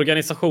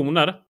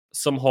organisationer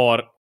som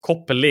har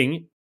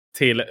koppling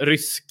till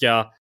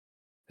ryska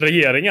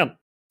regeringen.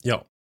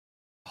 Ja.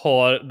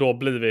 Har då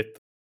blivit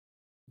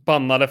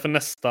bannade för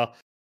nästa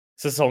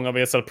säsong av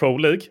ESL Pro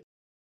League.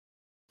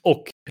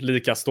 Och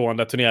lika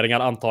stående turneringar,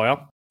 antar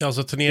jag.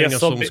 Alltså turneringar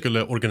som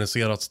skulle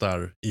organiserats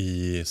där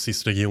i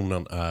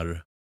SIS-regionen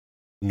är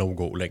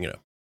no-go längre.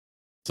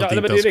 Så det är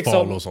inte ens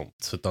kval och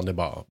sånt, utan det är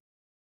bara...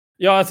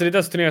 Ja, alltså det är inte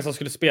ens turneringar som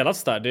skulle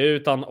spelas där. Det är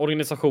utan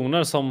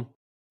organisationer som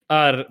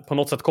är på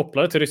något sätt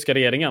kopplade till ryska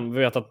regeringen. Vi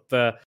vet att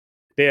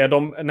Det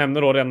de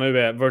nämner då redan nu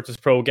är Virtus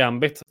Pro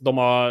Gambit. De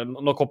har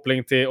någon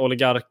koppling till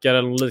oligarker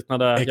eller något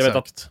liknande.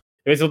 Exakt.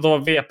 Jag vet inte om de har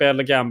VP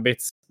eller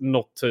Gambit,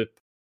 något typ.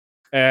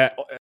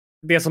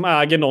 Det som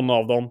äger någon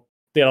av dem,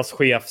 deras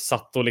chef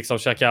satt och liksom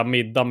käkade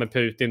middag med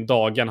Putin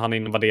dagen han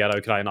invaderade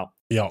Ukraina.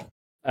 Ja.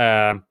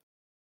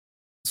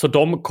 Så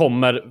de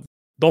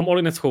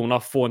organisationerna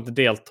får inte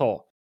delta.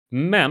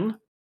 Men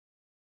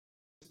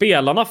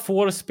spelarna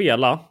får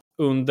spela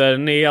under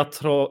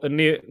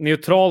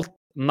neutralt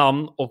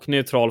namn och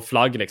neutral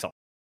flagg liksom.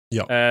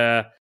 Ja.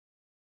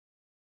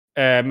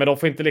 Men de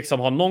får inte liksom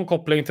ha någon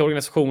koppling till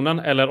organisationen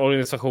eller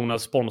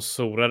organisationens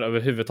sponsorer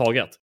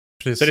överhuvudtaget.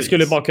 Precis. Så det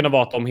skulle bara kunna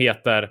vara att de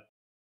heter,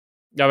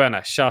 jag vet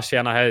inte,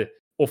 tjena hej,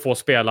 och får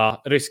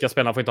spela. Ryska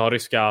spelarna får inte ha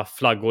ryska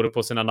flaggor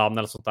på sina namn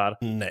eller sånt där.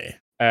 Nej.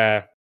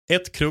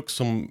 Ett krux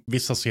som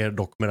vissa ser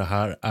dock med det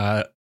här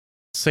är,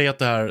 säg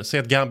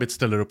att Gambit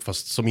ställer upp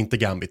fast som inte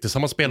Gambit. Det är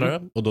samma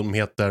spelare och de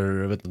heter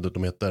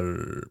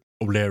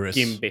O'Learys.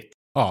 Gimbit.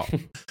 Ja.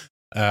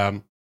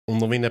 Om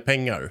de vinner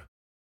pengar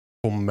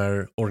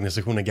kommer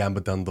organisationen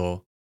Gambit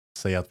ändå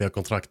säga att vi har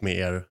kontrakt med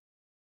er,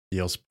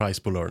 ge oss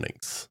price på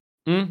learnings.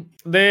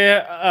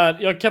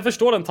 Jag kan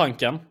förstå den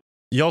tanken.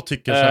 Jag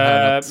tycker så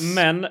här att...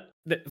 Men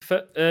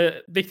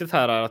viktigt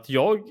här är att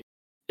jag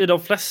i de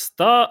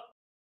flesta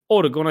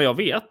orgorna jag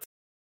vet,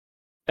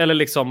 eller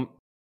liksom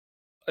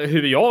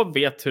hur jag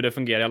vet hur det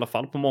fungerar i alla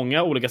fall på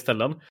många olika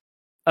ställen,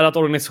 är att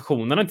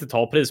organisationerna inte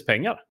tar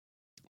prispengar.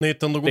 Nej,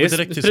 utan då går vi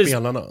direkt till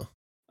spelarna.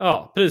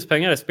 Ja,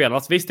 prispengar är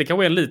spelarnas. Visst, det kan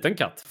vara en liten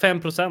katt.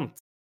 5%.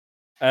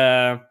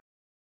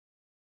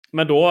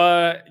 Men då,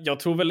 jag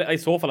tror väl i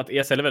så fall att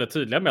ESL är väldigt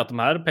tydliga med att de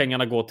här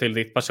pengarna går till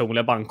ditt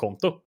personliga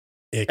bankkonto.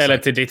 Exakt. Eller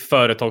till ditt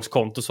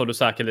företagskonto som du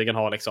säkerligen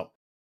har liksom.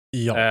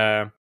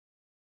 Ja.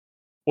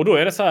 Och då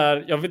är det så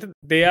här, jag vet inte,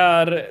 det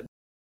är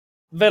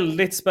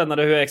väldigt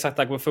spännande hur exakt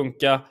det kommer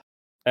funka.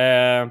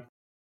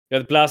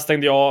 Blast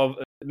stängde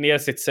jag ner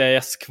sitt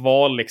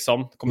CS-kval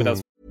liksom. Kommer inte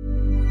ens...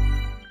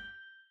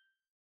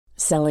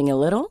 Selling a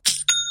little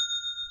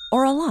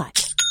or a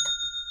lot?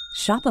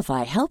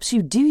 Shopify helps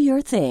you do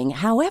your thing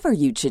however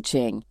you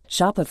cha-ching.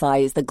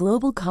 Shopify is the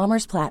global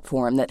commerce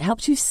platform that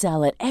helps you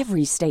sell at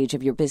every stage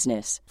of your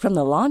business. From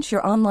the launch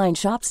your online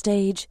shop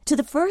stage to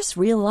the first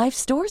real-life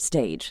store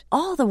stage.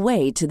 All the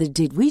way to the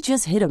did we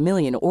just hit a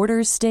million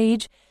orders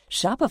stage.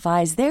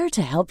 Shopify is there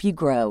to help you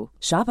grow.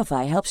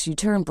 Shopify helps you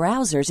turn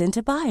browsers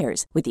into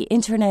buyers with the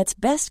internet's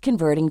best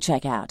converting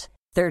checkout.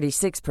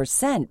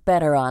 36%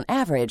 better on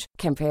average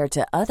compared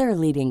to other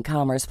leading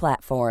commerce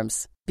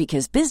platforms.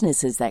 Because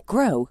businesses that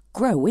grow,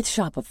 grow with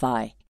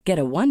Shopify. Get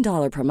a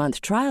 $1 per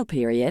month trial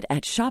period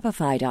at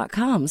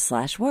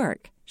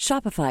shopify.com/work.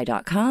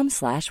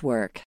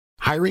 Shopify.com/work.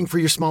 Hiring for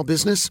your small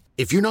business?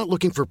 If you're not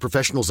looking for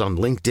professionals on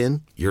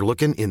LinkedIn, you're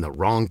looking in the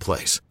wrong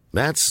place.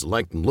 That's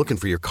like looking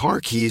for your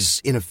car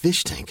keys in a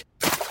fish tank.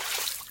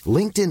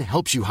 LinkedIn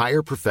helps you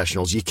hire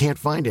professionals you can't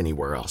find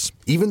anywhere else,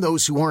 even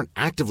those who aren't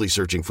actively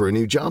searching for a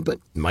new job but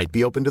might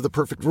be open to the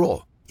perfect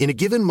role. In a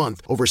given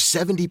month, over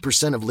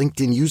 70% of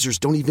LinkedIn users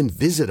don't even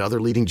visit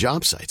other leading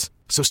job sites.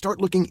 So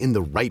start looking in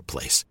the right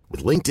place.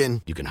 With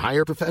LinkedIn, you can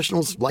hire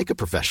professionals like a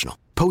professional.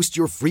 Post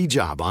your free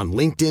job on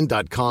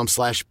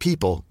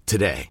linkedin.com/people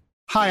today.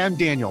 Hi, I'm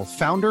Daniel,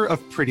 founder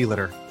of Pretty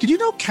Litter. Did you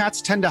know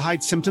cats tend to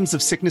hide symptoms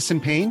of sickness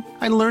and pain?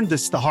 I learned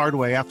this the hard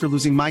way after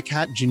losing my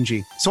cat,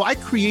 Gingy. So I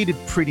created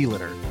Pretty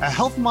Litter, a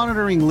health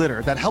monitoring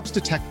litter that helps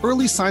detect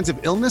early signs of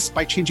illness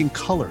by changing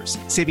colors,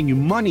 saving you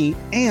money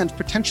and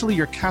potentially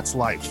your cat's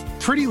life.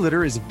 Pretty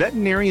Litter is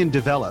veterinarian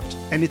developed,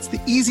 and it's the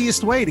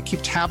easiest way to keep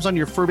tabs on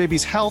your fur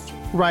baby's health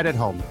right at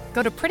home.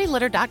 Go to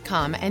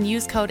prettylitter.com and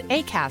use code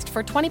ACAST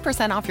for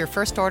 20% off your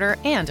first order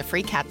and a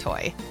free cat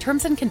toy.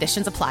 Terms and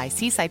conditions apply.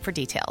 See site for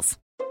details.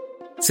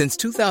 Since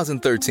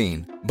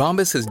 2013,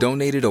 Bombas has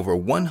donated over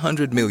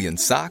 100 million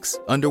socks,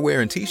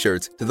 underwear, and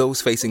T-shirts to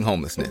those facing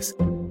homelessness.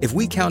 If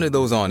we counted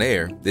those on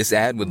air, this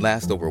ad would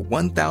last over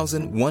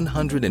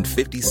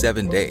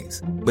 1,157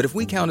 days. But if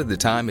we counted the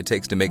time it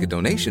takes to make a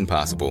donation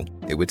possible,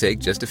 it would take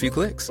just a few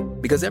clicks.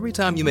 Because every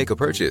time you make a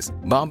purchase,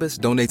 Bombas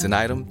donates an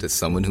item to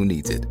someone who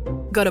needs it.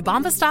 Go to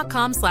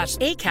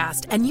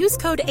bombas.com/ACAST and use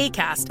code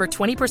ACAST for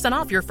 20%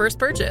 off your first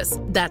purchase.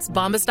 That's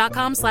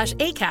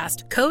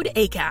bombas.com/ACAST, code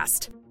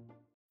ACAST.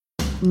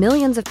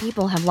 Millions of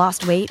people have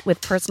lost weight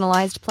with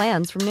personalized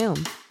plans from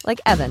Noom. Like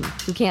Evan,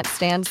 who can't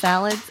stand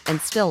salads and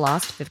still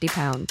lost 50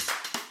 pounds.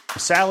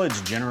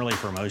 Salads generally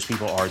for most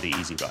people are the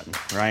easy button,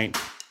 right?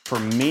 For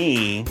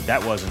me,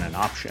 that wasn't an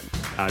option.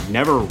 I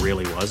never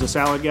really was a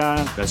salad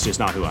guy. That's just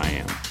not who I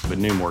am. But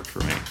Noom worked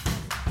for me.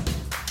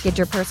 Get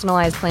your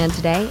personalized plan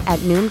today at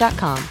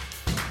Noom.com.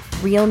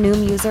 Real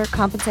Noom user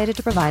compensated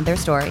to provide their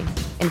story.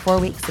 In 4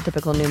 weeks, the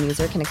typical Noom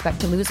user can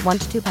expect to lose 1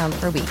 to 2 pounds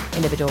per week.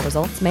 Individual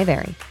results may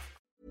vary.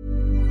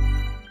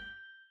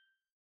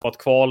 Ett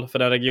kval för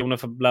den regionen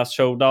för Blast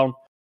Showdown.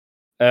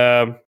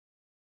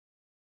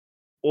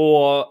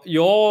 Och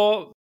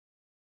ja,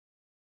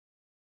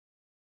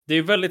 det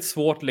är väldigt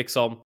svårt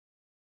liksom.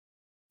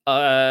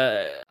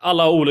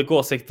 Alla olika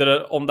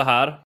åsikter om det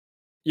här.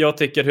 Jag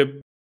tycker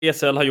hur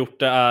ESL har gjort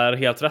det är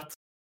helt rätt.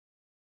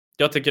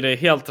 Jag tycker det är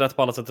helt rätt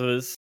på alla sätt och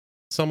vis.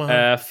 Samma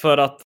här. För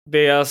att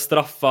det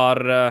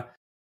straffar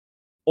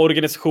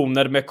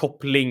organisationer med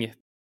koppling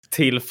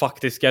till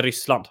faktiska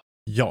Ryssland.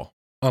 Ja.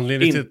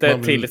 Anledningen inte till, att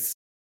man vill... till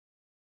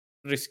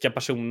ryska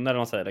personer,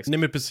 man säger. Liksom. Nej,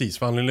 men precis.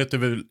 För anledningen till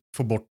att vi vill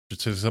få bort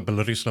till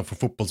exempel Ryssland från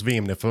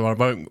fotbolls-VM är för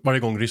varje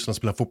gång Ryssland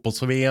spelar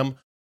fotbolls-VM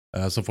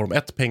så får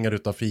de pengar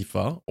utav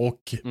FIFA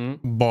och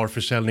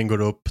barförsäljning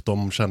går upp.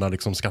 De tjänar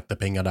liksom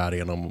skattepengar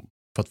därigenom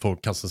för att få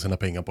kasta sina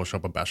pengar på att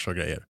köpa bärs och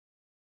grejer.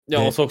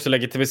 Ja, och så också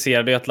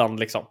legitimisera det i ett land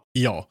liksom.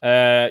 Ja.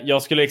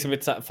 Jag skulle liksom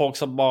inte säga folk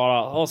som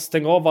bara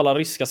stäng av alla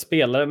ryska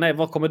spelare. Nej,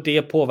 vad kommer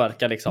det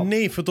påverka liksom?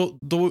 Nej, för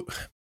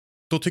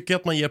då tycker jag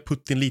att man ger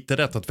Putin lite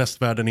rätt att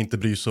västvärlden inte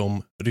bryr sig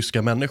om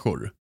ryska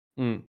människor.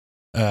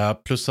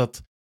 Plus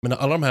att men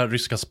alla de här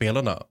ryska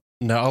spelarna,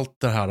 när allt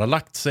det här har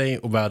lagt sig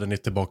och världen är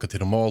tillbaka till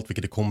normalt,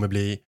 vilket det kommer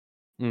bli,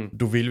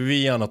 då vill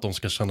vi gärna att de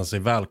ska känna sig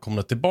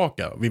välkomna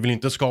tillbaka. Vi vill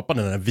inte skapa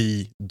den här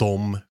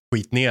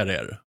skit ner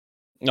er.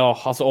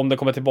 Ja, alltså om det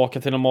kommer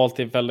tillbaka till normalt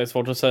är väldigt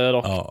svårt att säga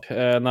dock.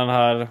 När den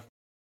här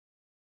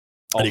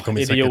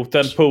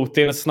idioten säkert...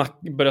 Putin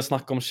börjar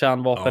snacka om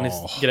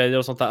kärnvapen-grejer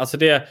och sånt där. Alltså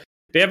det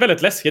är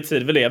väldigt läskig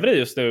tid vi lever i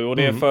just nu. Och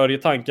det för ju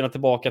tankarna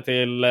tillbaka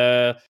till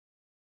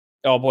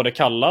både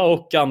kalla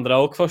och andra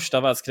och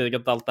första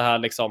världskriget. Allt det här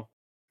liksom.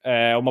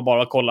 Om man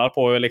bara kollar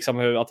på liksom,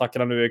 hur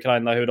attackerna nu i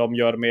Ukraina, hur de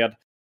gör med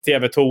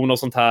tv-ton och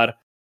sånt här.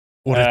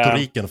 Och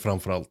retoriken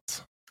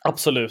framförallt.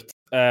 Absolut.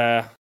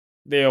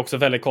 Det är också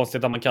väldigt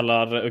konstigt att man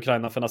kallar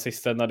Ukraina för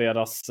nazister när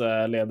deras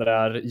ledare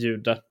är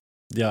jude.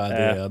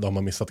 Ja, de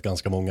har missat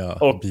ganska många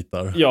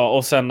bitar. Ja,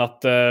 och sen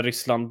att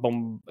Ryssland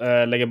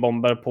lägger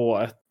bomber på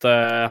ett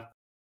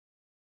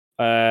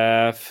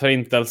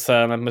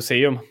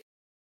förintelsemuseum.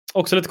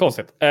 Också lite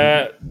konstigt.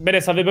 Men det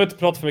är så här, vi behöver inte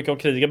prata för mycket om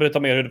kriget, men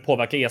utan mer hur det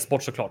påverkar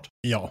e-sport såklart.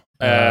 Ja.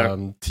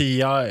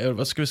 TIA,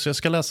 vad ska vi säga? Jag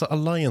ska läsa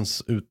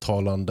Alliance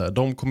uttalande.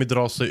 De kommer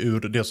dra sig ur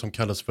det som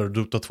kallas för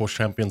Dota 2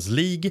 Champions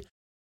League.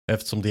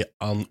 Eftersom det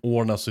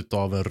anordnas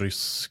av en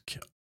rysk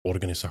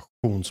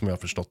organisation som jag har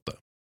förstått det.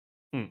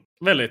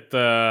 Väldigt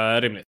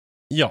rimligt.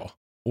 Ja,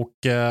 och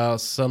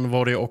sen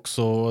var det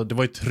också, det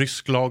var ett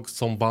ryskt lag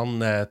som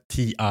vann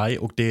TI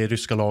och det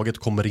ryska laget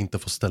kommer inte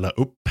få ställa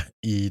upp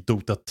i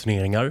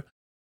Dota-turneringar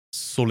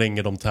så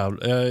länge de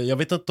tävlar. Jag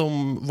vet inte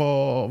om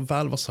vad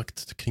väl var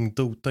sagt kring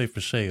Dota i och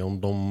för sig,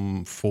 om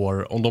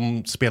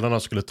de spelarna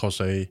skulle ta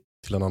sig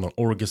till en annan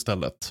org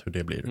istället, hur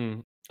det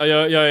blir. Ja,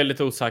 jag är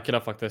lite osäker där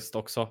faktiskt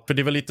också. För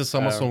det var lite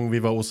samma som vi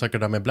var osäkra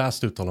där med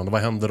Blast-uttalande.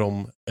 Vad händer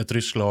om ett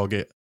ryskt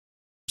lag,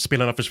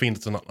 spelarna försvinner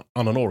till en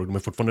annan org, de är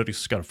fortfarande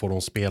ryskar, får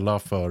de spela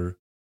för...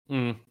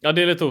 Ja,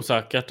 det är lite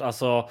osäkert.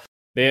 Alltså,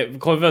 det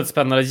kommer väldigt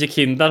spännande.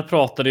 Jekindar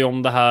pratade ju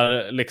om det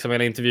här liksom i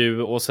en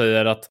intervju och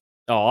säger att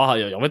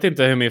jag vet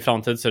inte hur min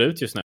framtid ser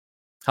ut just nu.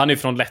 Han är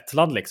från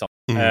Lettland liksom.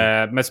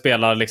 Men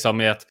spelar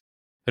liksom i ett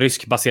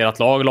ryskbaserat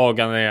lag.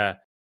 Lagen är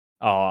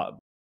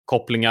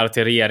kopplingar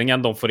till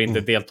regeringen. De får inte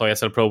delta i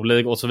SL Pro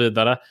League och så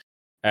vidare.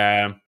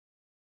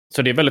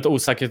 Så det är väldigt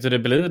osäkert hur det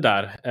blir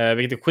där.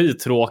 Vilket är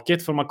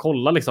skittråkigt för man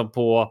kollar liksom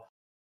på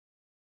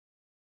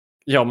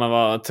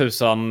vad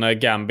tusan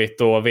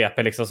Gambit och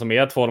VP liksom, som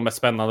är två av de mest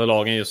spännande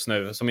lagen just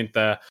nu. Som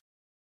inte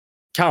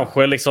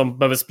kanske liksom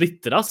behöver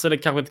splittras eller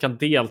kanske inte kan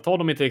delta.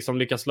 De inte liksom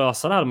lyckas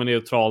lösa det här med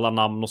neutrala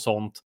namn och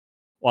sånt.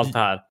 Och allt det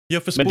här.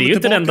 Men det är ju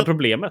inte det enda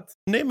problemet.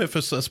 Nej, men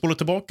för spola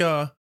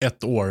tillbaka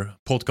ett år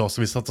podcast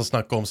vi satt och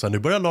snackade om så här, nu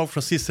börjar lag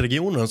från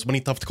SIS-regionen som man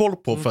inte haft koll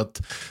på för att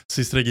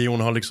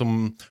SIS-regionen har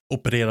liksom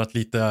opererat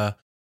lite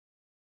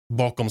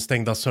bakom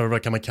stängda server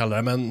kan man kalla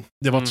det, men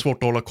det var svårt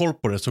att hålla koll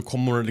på det, så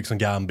kommer liksom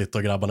Gambit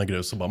och grabbarna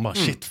grus och bara,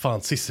 shit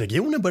fan,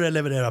 SIS-regionen börjar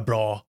leverera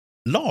bra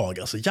lag,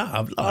 alltså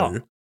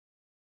jävlar.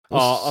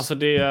 Ja, alltså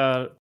det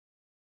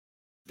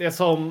är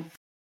som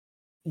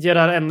ger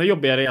det här ännu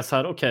jobbigare är så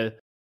här, okej.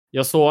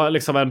 Jag såg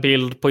liksom en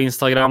bild på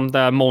Instagram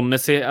där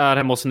Monesi är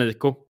hemma hos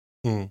Nico.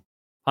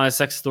 Han är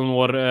 16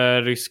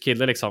 år, rysk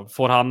kille liksom.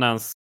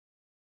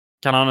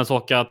 Kan han ens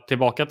åka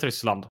tillbaka till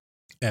Ryssland?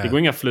 Det går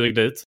inga flyg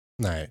dit.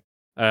 Nej.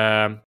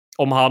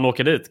 Om han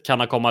åker dit, kan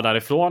han komma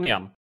därifrån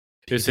igen?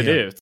 Hur ser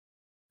det ut?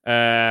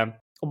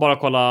 Och bara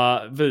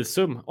kolla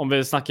visum. Om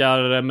vi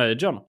snackar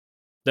Majorn.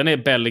 Den är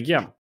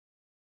Belgien.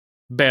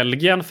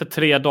 Belgien för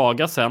 3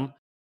 dagar sedan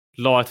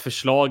la ett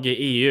förslag i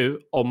EU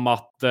om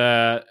att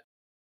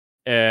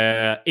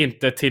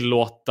inte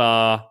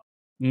tillåta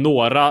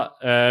några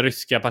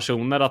ryska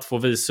personer att få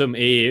visum i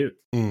EU.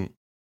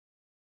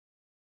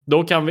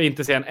 Då kan vi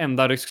inte se en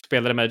enda rysk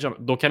spelare i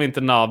Majorn. Då kan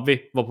inte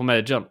Navi vara på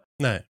Majorn.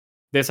 Nej.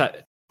 Det är så här.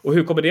 Och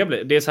hur kommer det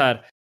bli? Det är så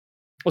här.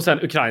 Och sen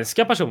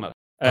ukrainska personer.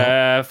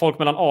 Folk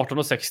mellan 18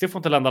 och 60 får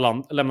inte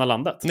lämna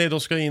landet. Nej, de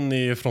ska in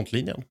i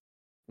frontlinjen.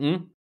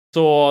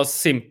 Så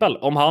simpel.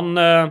 Om han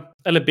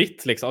eller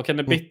Bit liksom. Okej,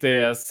 när Bit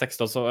är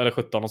 16 eller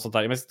 17 och sånt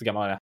där. Jag vet inte hur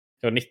gammal jag är.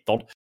 Jag är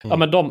 19. Ja,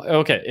 men de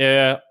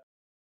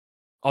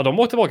de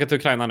åker tillbaka till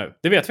Ukraina nu.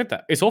 Det vet vi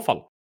inte. I så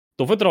fall.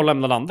 Då får inte de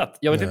lämna landet.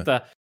 Jag vet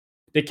inte.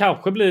 Det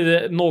kanske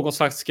blir någon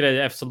slags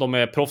grej eftersom de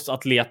är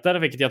proffsatleter.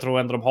 Vilket jag tror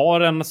ändå de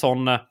har en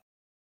sån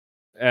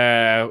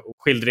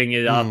skildring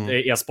i att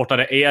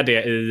e-sportare är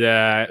det i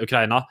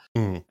Ukraina.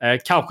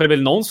 Kanske det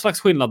blir någon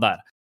slags skillnad där.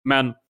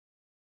 Men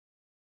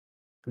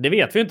det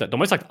vet vi inte. De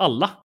har ju sagt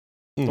alla.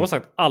 De har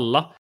sagt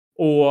alla.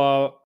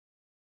 Och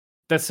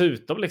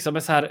dessutom liksom är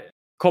så här,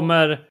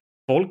 kommer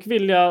folk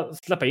vilja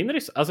släppa in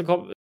Ryssland?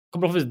 Alltså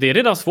det är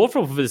redan svårt för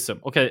dem att få visum.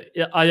 Okej,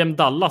 I am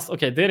Dallas.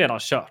 Okej, det är redan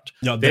kört.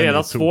 Ja, det är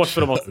redan svårt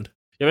för dem att...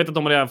 Jag vet att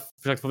de har redan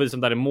försökt få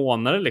visum där i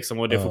månader liksom,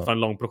 och det är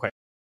fortfarande en lång projekt.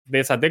 Det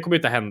är så här, det kommer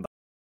inte hända.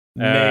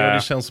 Nej, och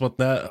det känns som att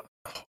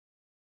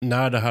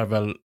när det här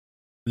väl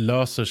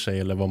löser sig,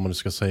 eller vad man nu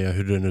ska säga,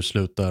 hur det nu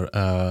slutar.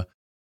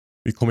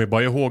 Vi kommer ju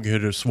bara ihåg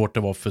hur svårt det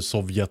var för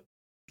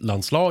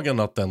Sovjetlandslagen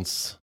att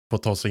ens få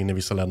ta sig in i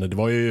vissa länder. Det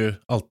var ju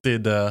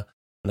alltid,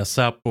 när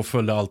Säpo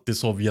följde alltid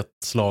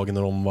Sovjetslagen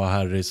när de var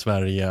här i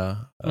Sverige,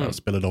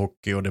 spelade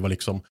hockey, och det var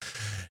liksom,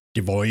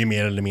 det var ju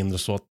mer eller mindre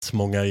så att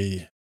många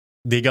i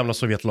det gamla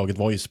Sovjetlaget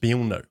var ju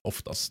spioner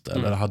oftast,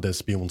 eller hade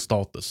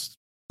spionstatus.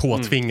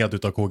 Påtvingad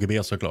utav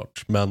KGB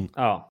såklart, men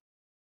ja,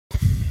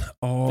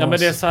 men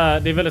det är så här,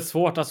 det är väldigt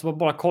svårt, alltså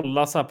bara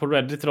kolla så här på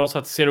Reddit idag, så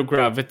att Zero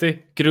Gravity,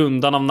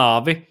 grundaren av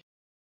Navi,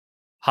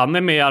 han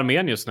är med i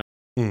armén just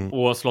nu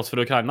och slåss för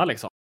Ukraina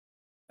liksom.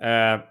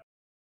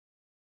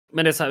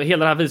 Men det är så här,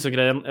 hela den här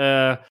visogrejen,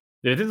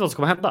 jag vet inte vad som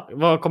kommer hända.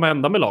 Vad kommer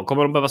hända med lag?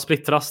 Kommer de behöva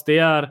splittras? Det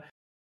är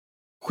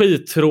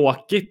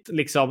skittråkigt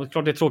liksom.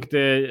 Klart det är tråkigt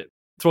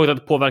att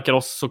det påverkar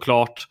oss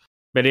såklart,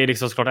 men det är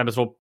liksom såklart ändå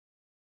så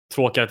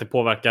tråkigt att det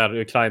påverkar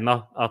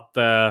Ukraina, att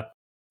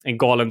en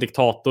galen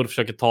diktator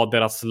försöker ta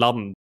deras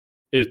land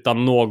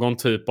utan någon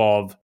typ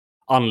av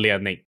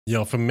anledning.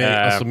 Ja, för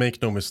mig, alltså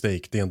make no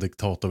mistake, det är en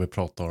diktator vi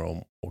pratar om,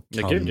 och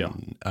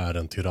han är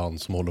en tyrann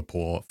som håller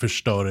på att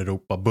förstöra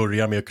Europa.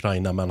 Börjar med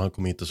Ukraina, men han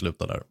kommer inte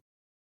sluta där.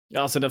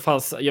 Ja, alltså det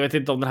fanns, jag vet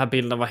inte om den här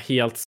bilden var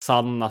helt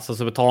sann, alltså,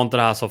 så vi tar inte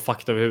det här som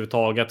fakta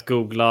överhuvudtaget.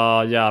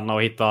 Googla gärna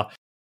och hitta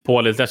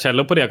på lite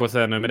källor på det jag kommer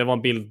säga nu, men det var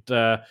en bild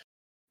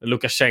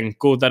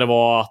Lukasjenko där det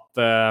var att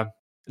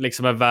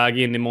liksom en väg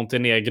in i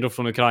Montenegro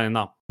från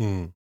Ukraina.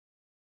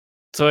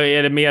 Så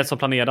är det mer som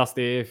planeras.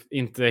 Det är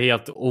inte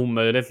helt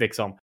omöjligt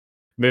liksom.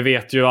 Vi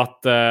vet ju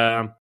att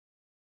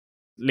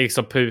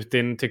liksom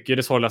Putin tycker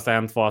det sorgligaste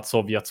hänt var att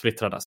Sovjet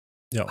splittrades.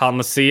 Ja.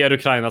 Han ser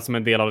Ukraina som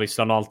en del av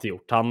Ryssland och alltid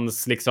gjort.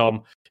 Hans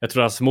liksom, jag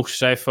tror hans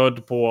morsa är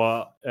född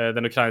på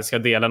den ukrainska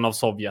delen av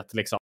Sovjet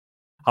liksom.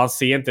 Han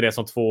ser inte det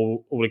som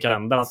två olika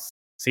länder. Han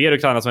ser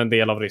Ukraina som en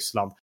del av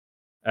Ryssland.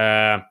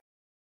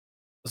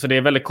 Så det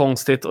är väldigt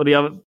konstigt, och det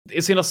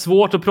är så himla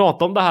svårt att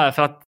prata om det här,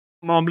 för att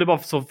man blir bara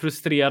så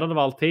frustrerad av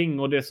allting,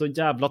 och det är så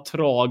jävla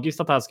tragiskt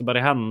att det här ska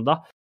börja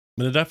hända.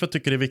 Men det är därför jag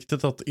tycker det är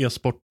viktigt att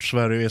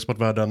e-sport-Sverige och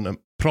e-sportvärlden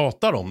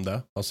pratar om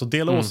det. Alltså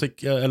dela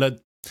åsikter, eller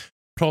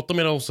prata om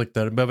era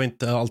åsikter. Behöver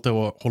inte alltid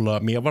hålla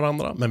med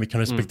varandra, men vi kan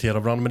respektera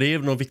varandra. Men det är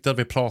nog viktigt att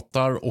vi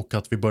pratar och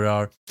att vi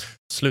börjar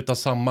sluta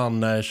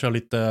samman, köra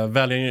lite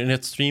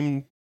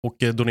välgörenhetsstream och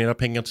donera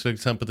pengar till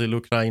exempel till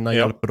Ukraina,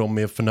 hjälper dem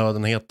med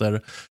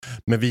förnödenheter,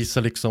 men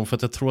visa liksom, för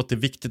att jag tror att det är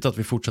viktigt att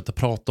vi fortsätter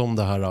prata om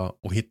det här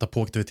och hitta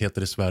på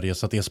aktiviteter i Sverige,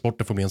 så att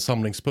e-sporten får bli en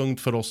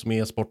samlingspunkt för oss som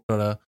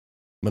e-sportare,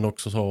 men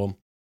också så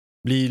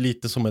bli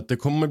lite som det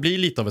kommer bli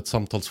lite av ett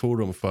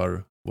samtalsforum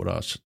för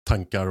våra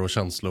tankar och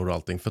känslor och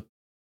allting, för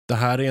det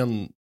här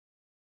är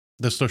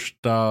det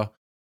största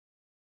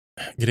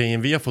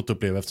grejen vi har fått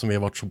uppleva eftersom vi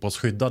har varit så pass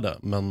skyddade,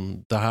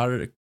 men det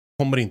här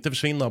kommer inte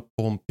försvinna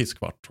på en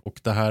piskvart, och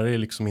det här är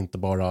liksom inte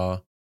bara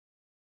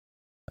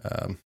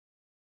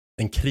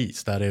en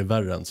kris, det här är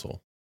värre än så.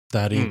 Det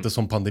här är inte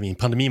som pandemin.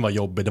 Pandemin var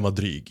jobbig, den var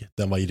dryg,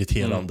 den var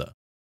irriterande.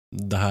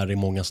 Det här är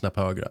många snäpp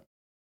högre.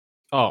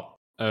 Ja,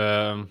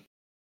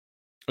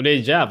 och det är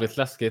jävligt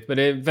läskigt, men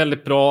det är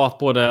väldigt bra att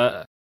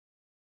både,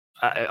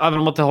 även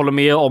om man inte håller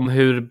med om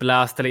hur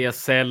Blast eller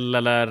ESL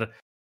eller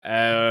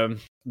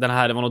den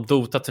här, det var någon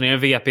Dota-turnering,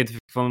 VP inte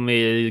fick vara med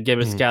i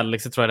Gamers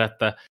Galaxy tror jag det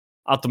hette,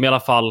 att de i alla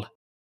fall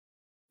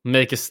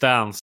make a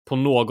stance på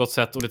något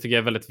sätt, och det tycker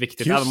jag är väldigt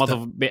viktigt. Även om att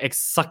de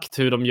exakt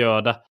hur de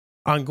gör det.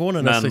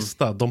 Angående den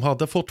sista, de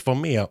hade fått vara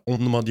med om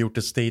de hade gjort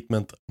ett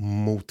statement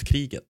mot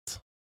kriget.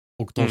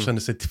 Och de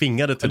kände sig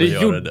tvingade till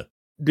att göra det.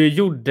 Det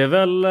gjorde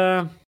väl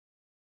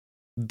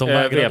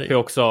VP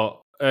också.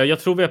 Jag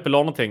tror VP la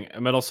någonting,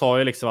 men de sa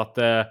ju liksom att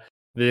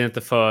vi är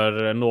inte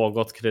för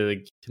något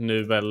krig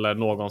nu eller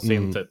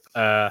någonsin typ.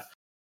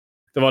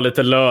 Det var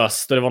lite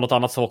löst, och det var något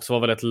annat som också var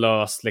väldigt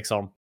löst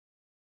liksom.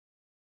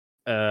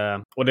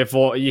 Och det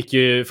gick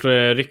ju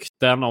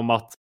rykten om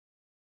att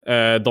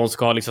de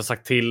ska ha liksom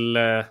sagt till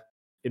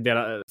i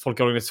deras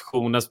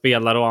folkorganisationer,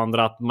 spelare och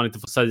andra att man inte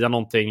får säga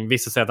någonting.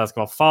 Vissa säger att det ska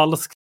vara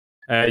falskt.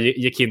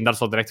 Kindle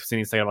sa direkt på sin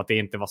Instagram att det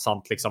inte var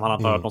sant liksom. Han har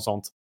inte hört något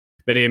sånt.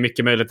 Men det är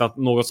mycket möjligt att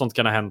något sånt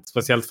kan ha hänt.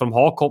 Speciellt för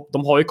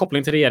de har ju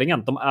koppling till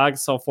regeringen. De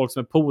ägs av folk som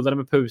är polare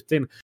med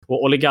Putin.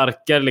 Och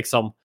oligarker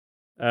liksom.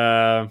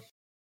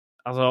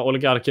 Alltså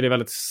oligarker är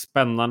väldigt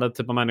spännande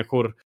typ av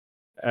människor.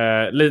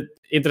 Lite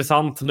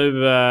intressant nu.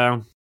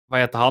 Vad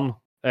heter han?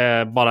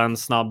 Bara en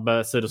snabb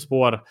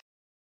sidospår.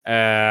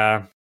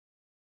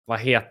 Vad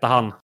heter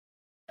han?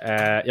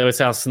 Jag vill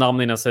säga hans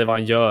namn innan jag säger vad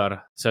han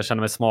gör, så jag känner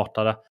mig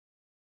smartare.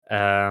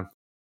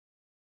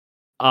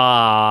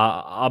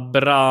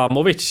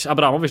 Abramovic.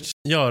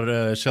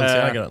 Gör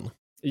Chelsea-ägaren.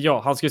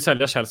 Ja, han ska ju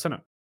sälja Chelsea nu.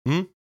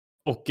 Mm.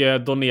 Och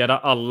donera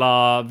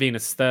alla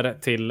vinster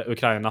till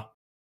Ukraina.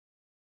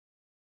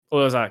 Och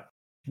det är så här,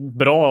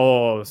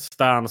 bra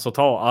stance att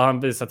ta. Ja, han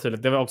visar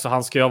tydligt. Det var också,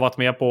 han ska ju ha varit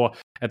med på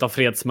ett av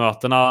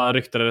fredsmötena,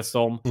 ryktades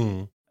om.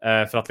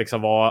 För att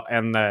liksom vara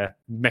en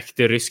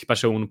mäktig rysk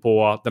person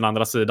på den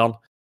andra sidan.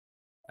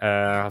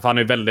 För han har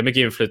ju väldigt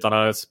mycket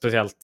inflytande,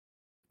 speciellt.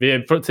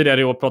 Vi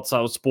tidigare i år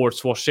pratade om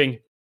sportswashing.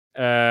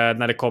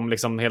 När det kom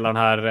liksom hela den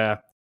här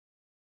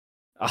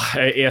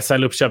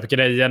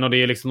ESL-uppköp-grejen. Och det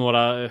är liksom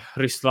några...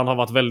 Ryssland har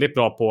varit väldigt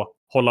bra på att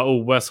hålla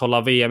OS,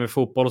 hålla VM i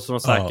fotboll och så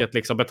säkert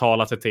liksom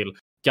betala sig till.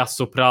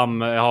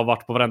 Gazopram har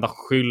varit på varenda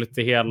skylt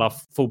i hela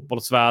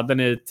fotbollsvärlden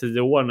i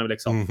 10 år nu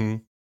liksom.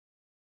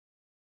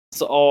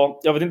 Så ja,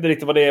 jag vet inte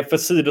riktigt vad det är för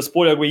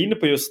sidospår jag går in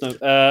på just nu.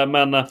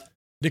 Men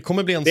det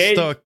kommer bli en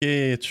stök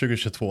i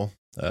 2022.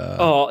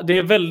 Ja, det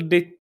är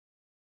väldigt...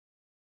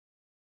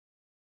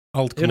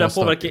 Allt kommer att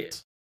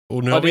stökigt.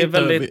 Och nu har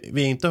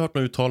vi har inte hört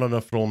några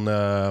uttalanden från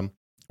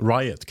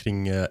Riot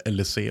kring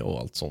LEC och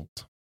allt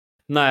sånt.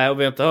 Nej, och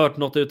vi har inte hört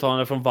något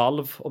uttalande från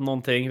Valve om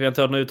någonting. Vi har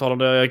inte hört något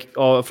uttalande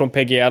från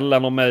PGL eller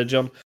någon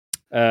Major.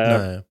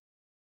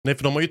 Nej,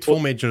 för de har ju 2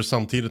 majors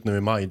samtidigt nu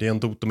i maj. Det är en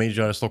Dota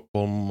Major i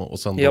Stockholm och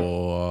sen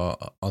då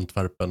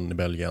Antwerpen i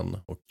Belgien.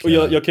 Och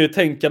jag kan ju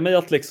tänka mig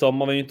att liksom,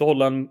 man vill ju inte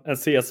hålla en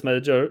CS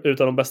Major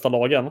utan de bästa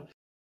lagen.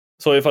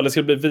 Så ifall det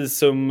skulle bli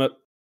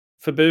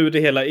visumförbud i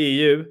hela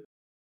EU,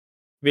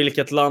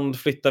 vilket land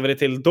flyttar vi det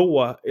till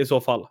då i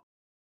så fall?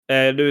 Det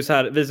är så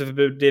här,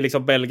 visumförbud, det är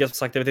liksom Belgien som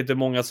sagt. Jag vet inte hur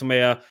många som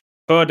är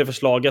för det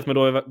förslaget, men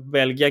då är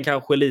Belgien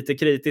kanske lite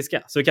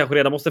kritiska. Så vi kanske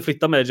redan måste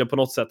flytta Major på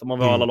något sätt om man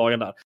vill ha alla lagen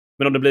där.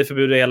 Men om det blir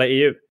förbud i hela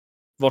EU,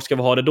 vart ska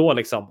vi ha det då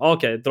liksom?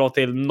 Okej, dra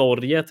till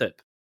Norge typ.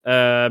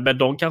 Men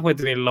de kanske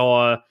inte vill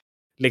ha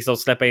liksom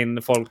släppa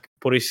in folk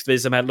på ryskt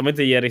visum heller. De vill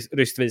inte ge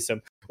ryskt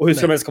visum. Och hur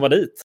ska de ens komma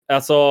dit?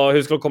 Alltså,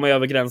 hur ska de komma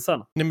över gränsen?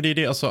 Nej, men det är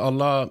det. Alltså,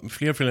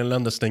 fler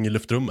länder stänger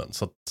luftrummen.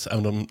 Så att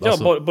även de,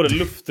 både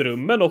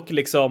luftrummen och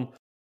liksom...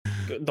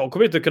 De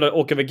kommer inte kunna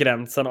åka över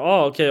gränsen.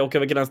 Åka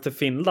över gränsen till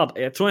Finland.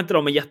 Jag tror inte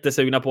de är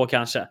jättesugna på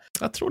kanske.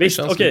 Jag tror det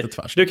känns lite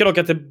tvärs. Du kan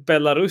åka till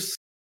Belarus.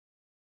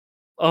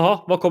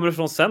 Jaha, vad kommer du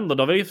från sen då?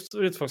 Då har vi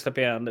ju folk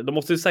släppa igen. De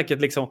måste ju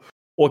säkert liksom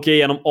åka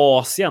igenom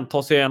Asien.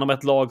 Ta sig igenom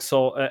ett land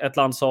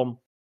som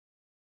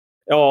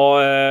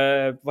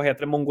vad heter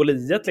det?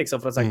 Mongoliet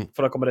liksom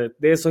för att komma dit.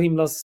 Det är så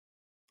himla...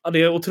 Ja, det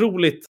är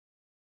otroligt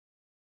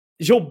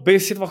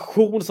jobbig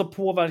situation som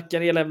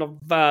påverkar hela jävla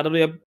världen. Och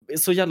jag är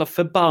så jävla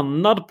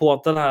förbannad på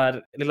att den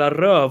här lilla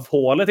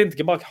rövhålet inte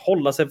kan bara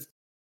hålla sig...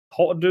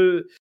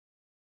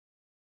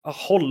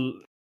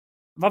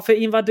 Varför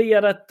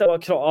invadera ett...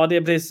 Ja,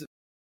 det blir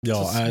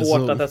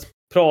svårt att ens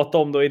prata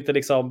om det och inte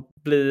liksom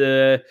bli...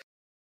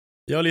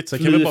 Ja, lite så.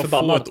 Kan vi bara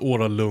förbannad. Få ett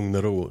år av lugn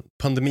och ro?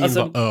 Pandemin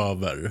var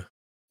över.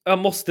 Ja,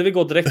 måste vi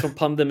gå direkt från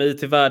pandemi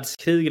till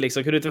världskrig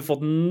liksom? Kunde inte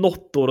fått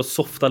något år att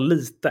softa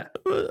lite?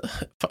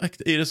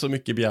 Faktiskt är det så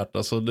mycket begärt.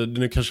 Alltså,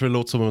 nu kanske det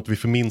låter som att vi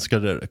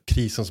förminskar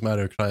krisen som är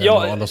i Ukraina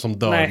och alla som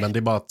dör. Men det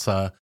är bara att så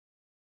här,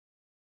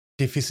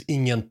 det finns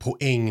ingen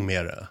poäng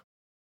med det.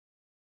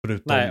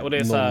 Förutom och det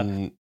är så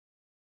här...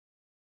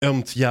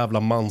 ömt jävla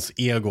mans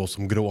ego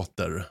som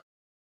gråter.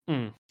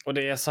 Och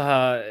det är så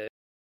här...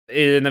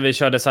 När vi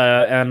körde så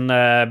här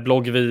en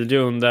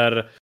bloggvideo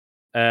under...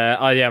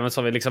 IEM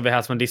sa vi liksom, vi är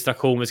här som en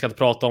distraktion, vi ska inte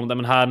prata om det,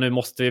 men här nu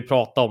måste vi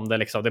prata om det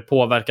liksom. Det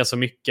påverkar så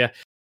mycket.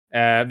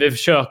 Vi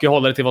försöker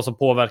hålla det till vad som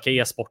påverkar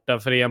e-sporten,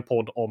 för det är en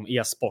podd om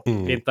e-sport. Det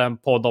är inte en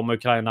podd om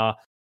Ukraina.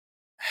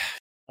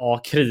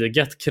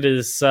 Kriget,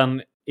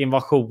 krisen,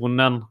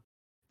 invasionen.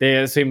 Det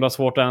är så himla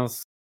svårt att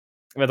ens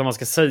vet vad man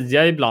ska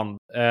säga ibland.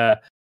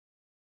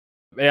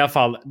 I alla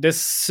fall, det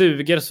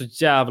suger så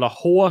jävla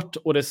hårt,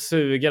 och det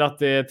suger att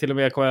det till och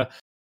med kommer...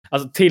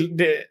 Alltså till...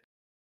 Det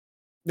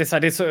är så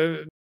här, det är så...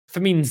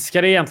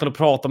 förminskar det egentligen att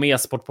prata om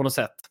e-sport på något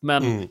sätt.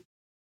 Men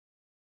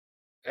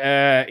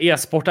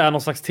e-sport är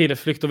någon slags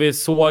tillflykt, och vi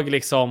såg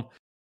liksom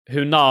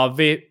hur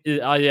Navi i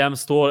IEM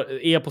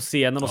är på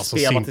scenen och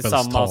spelar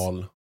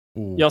tillsammans.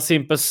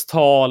 Simpels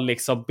tal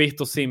liksom.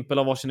 Bit och Simpel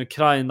har varsin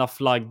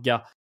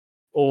Ukraina-flagga.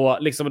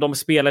 Och liksom de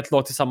spelar ett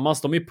lag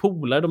tillsammans. De är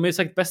polare, de är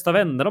säkert bästa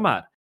vänner de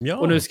här. Ja.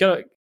 Och nu ska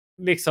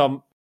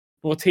liksom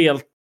något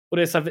helt... Och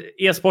det är så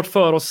här, e-sport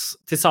för oss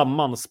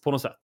tillsammans på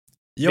något sätt.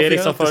 Ja, för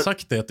liksom jag har inte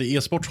sagt det. Att i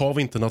e-sport har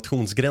vi inte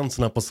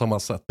nationsgränserna på samma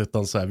sätt.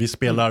 Utan så här, vi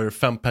spelar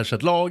 5 pers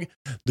ett lag.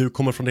 Du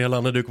kommer från det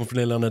landet, du kommer från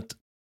det landet.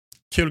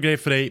 Kul grej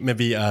för dig, men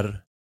vi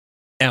är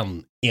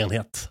en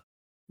enhet.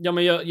 Ja,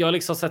 men jag har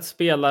liksom sett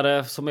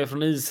spelare som är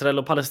från Israel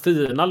och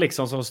Palestina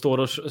liksom, som står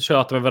och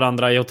tjötar med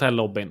varandra i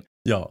hotellobbyn.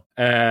 Ja.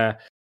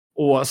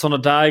 Och sådana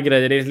där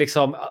grejer, det är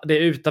liksom, det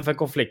är utanför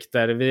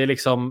konflikter. Vi är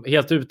liksom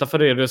helt utanför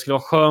det. Det skulle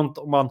vara skönt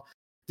om man...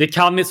 Det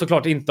kan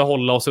såklart inte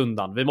hålla oss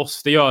undan. Vi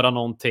måste göra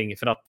någonting,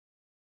 för att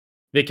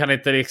vi kan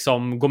inte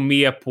liksom gå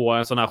med på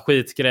en sån här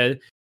skitgrej.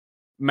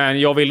 Men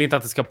jag vill inte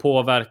att det ska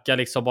påverka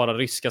liksom bara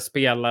ryska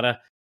spelare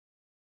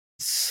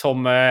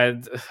som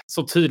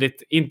så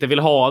tydligt inte vill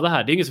ha det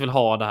här. Det är ingen som vill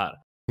ha det här.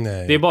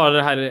 Nej. Det är bara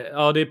det här,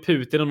 ja, det är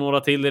Putin och några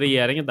till i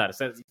regeringen där.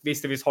 Så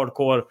visst, det finns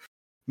hardcore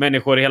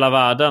människor i hela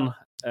världen.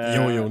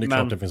 Jo, det är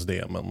klart det finns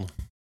det, Men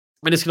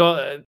det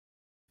skulle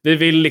vi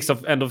vill liksom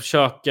ändå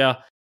försöka.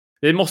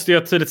 Vi måste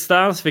göra ett tydligt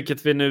stance,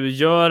 vilket vi nu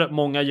gör,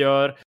 många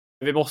gör.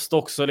 Vi måste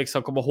också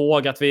liksom komma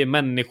ihåg att vi är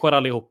människor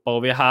allihopa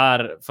och vi är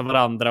här för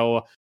varandra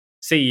och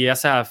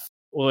CS här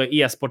och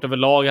e-sport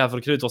överlag här för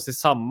att knyta oss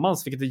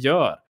tillsammans, vilket det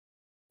gör.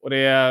 Och det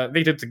är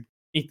viktigt att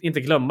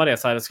inte glömma det.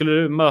 Så här, skulle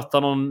du möta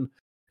någon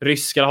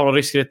rysk eller ha någon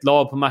rysk i ett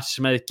lag på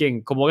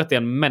matchmaking, kom ihåg att det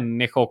är en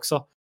människa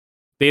också.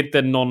 Det är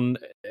inte någon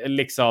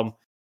liksom...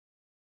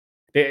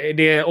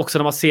 Det är också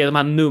när man ser de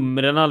här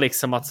numren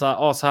liksom, att så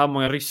här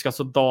många ryska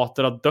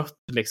soldater har dött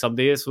liksom.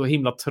 Det är så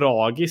himla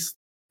tragiskt.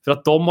 För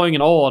att de har ju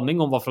ingen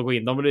aning om varför de går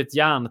in. De blir ett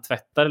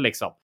hjärntvättare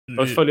liksom.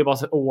 De följer bara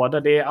sin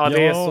order. Det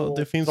är så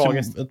det finns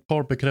tragiskt. ju ett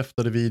par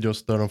bekräftade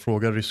videos där de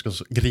frågar ryska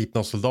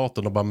gripna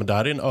soldater och bara, men det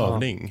här är en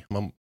övning.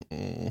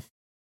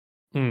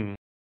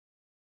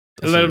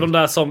 Eller de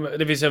där som,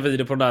 det finns ju en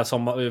video på de där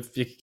som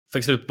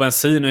fick slut på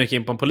bensin och gick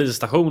in på en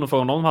polisstation och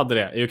frågade om de hade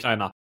det i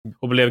Ukraina.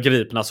 Och blev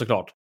gripna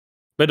såklart.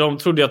 Men de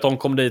trodde ju att de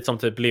kom dit som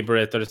typ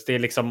liberators. Det är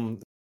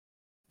liksom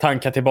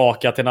tankar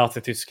tillbaka till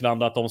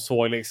Nazi-Tyskland, att de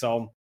såg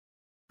liksom.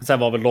 Sen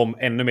var väl de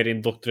ännu mer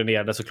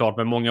indoktrinerade såklart,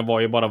 men många var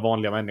ju bara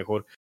vanliga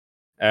människor.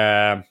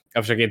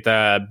 Jag försöker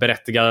inte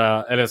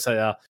berättiga eller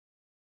säga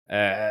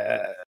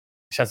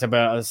känns jag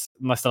börjar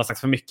nästan ha sagt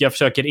för mycket. Jag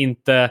försöker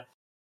inte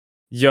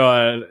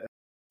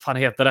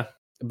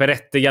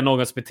berättiga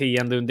någons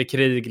beteende under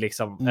krig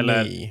liksom. Nej.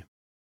 Eller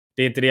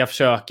det är inte det jag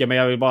försöker, men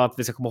jag vill bara att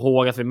vi ska komma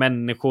ihåg att vi är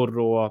människor,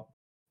 och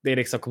det är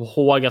liksom komma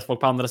ihåg att folk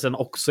på andra sidan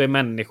också är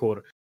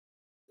människor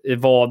i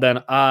vad den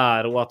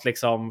är, och att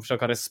liksom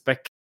försöka ha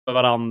respekt för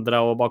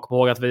varandra och bara komma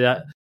ihåg att vi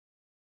är,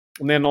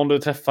 om det är någon du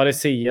träffar i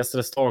CS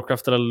eller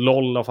Starcraft eller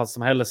LOL och fast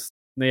som helst,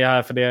 ni är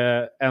här för det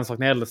är en sak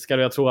ni älskar,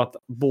 och jag tror att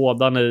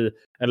båda ni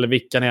eller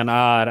vilka ni än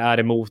är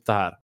emot det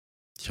här.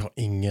 Ja,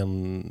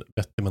 ingen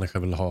vettig människa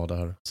vill ha det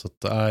här. Så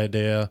att, nej,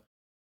 det...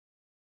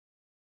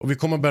 Och vi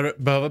kommer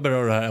behöva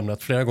beröra det här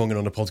ämnet flera gånger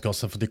under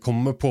podcasten, för det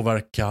kommer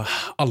påverka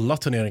alla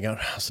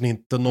turneringar. Så det är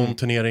inte någon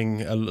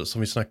turnering eller,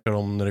 som vi snackar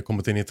om när det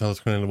kommer till en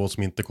internationell nivå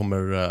som inte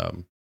kommer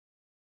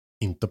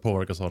inte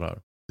påverkas av det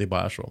här. Det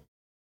bara är så.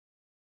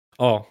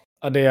 Ja,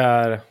 det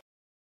är...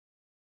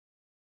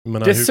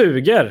 Men, det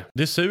suger.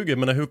 Det suger,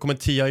 men hur kommer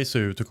TI se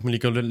ut? Hur kommer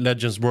League of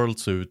Legends World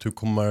se ut? Hur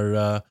kommer...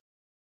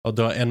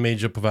 du har en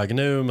major på väg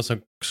nu, men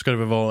sen ska det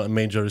väl vara en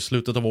major i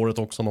slutet av året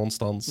också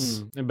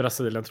någonstans. I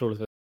Brasilien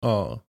troligtvis.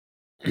 Ja.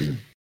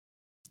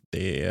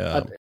 Det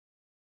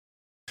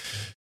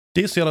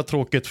är så jävla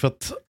tråkigt, för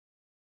att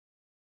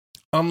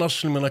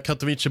annars, jag menar,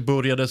 Katowice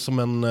började som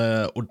en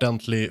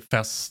ordentlig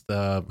fest,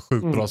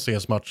 sjukt bra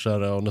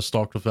CS-matcher, och när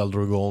Starcraft väl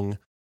drog igång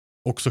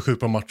också sjukt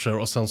bra matcher,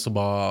 och sen så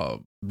bara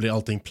blir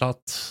allting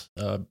platt.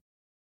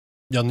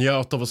 Jag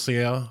njöt av att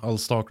se all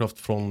Starcraft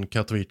från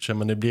Katowice,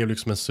 men det blev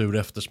liksom en sur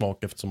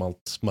eftersmak eftersom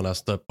allt man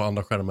läste på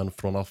andra skärmen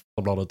från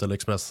Aftonbladet eller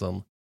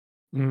Expressen.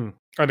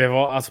 Ja, det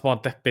var alltså bara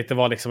deppigt. Det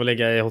var liksom att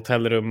ligga i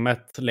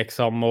hotellrummet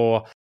liksom,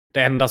 och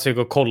det enda så gick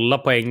att kolla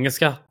på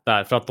engelska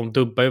där, för att de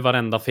dubbar ju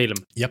varenda film.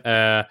 Yep.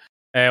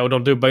 Och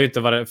de dubbar ju inte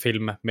varje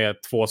film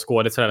med två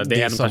skådespelare.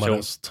 Det är en person.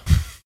 Röst.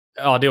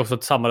 Ja, det är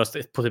också samma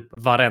röst på typ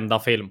varenda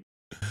film.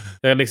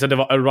 Det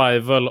var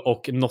Arrival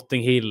och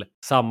Notting Hill.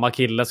 Samma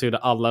kille så gjorde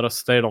alla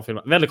röster i de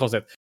filmerna. Väldigt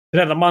konstigt.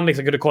 Det enda man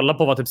liksom kunde kolla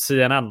på var typ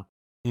CNN.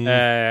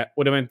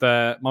 Och det var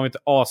inte, man var inte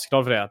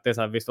asglad för det. Det är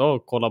så här, visst,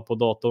 kolla på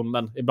datorn,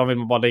 men ibland vill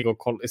man bara ligga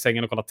i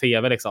sängen och kolla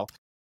tv liksom.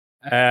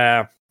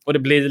 Och det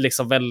blir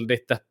liksom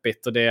väldigt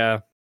deppigt, och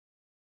det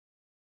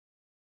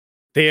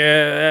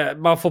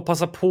man får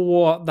passa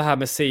på det här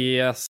med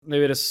CS.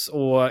 Nu är det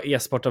så,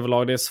 e-sport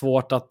överlag, det är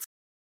svårt att,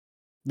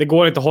 det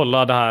går inte att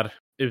hålla det här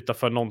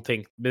utanför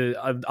någonting.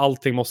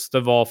 Allting måste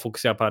vara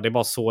fokuserat på det här. Det är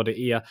bara så det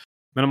är.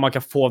 Men om man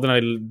kan få den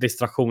här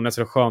distraktionen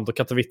så är det skönt. Och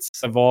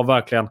Katowice var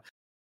verkligen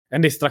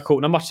en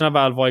distraktion. När matcherna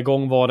väl var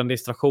igång var det en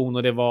distraktion,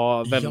 och det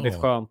var väldigt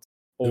skönt.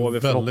 Och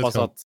vi får hoppas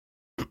att...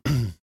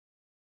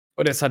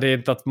 Och det är så här, det är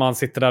inte att man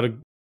sitter där och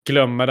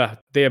glömmer det.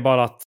 Det är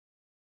bara att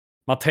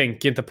man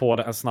tänker inte på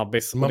det en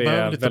snabbis. Man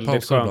behöver lite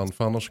paus ibland,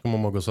 för annars kommer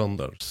man gå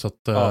sönder. Så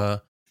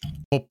att...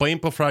 hoppa in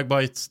på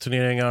Fragbites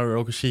turneringar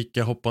och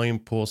kika, hoppa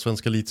in på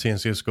Svenska Elitserien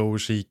CSGO och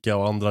kika,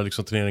 och andra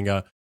liksom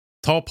turneringar.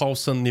 Ta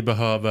pausen ni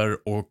behöver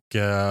och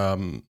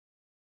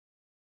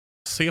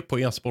se på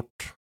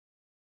e-sport.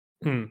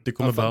 Det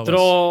kommer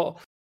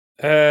behövas.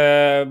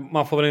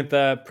 Man får väl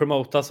inte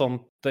promota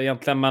sånt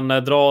egentligen, men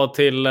dra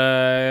till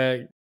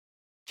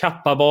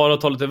Kappabar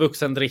och ta lite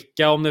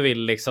vuxendricka om ni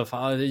vill liksom.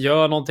 Fan,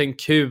 gör någonting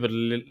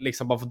kul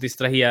liksom, bara för att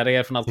distrahera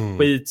er från allt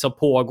skit som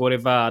pågår i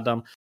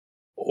världen.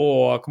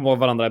 Och komma ihåg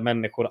varandra är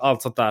människor,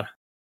 allt sånt där.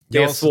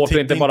 Det är svårt att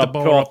inte bara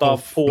prata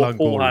på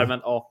här, men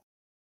ja.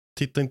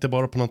 Titta inte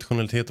bara på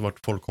nationalitet och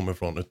vart folk kommer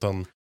ifrån,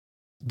 utan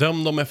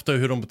döm dem efter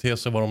hur de beter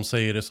sig, vad de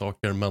säger i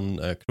saker, men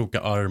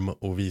kroka arm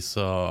och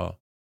visa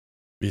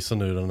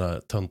nu den här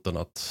tönten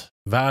att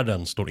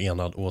världen står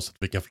enad oavsett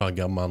vilken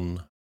flagga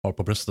man har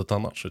på bröstet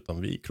annars,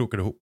 utan vi krokar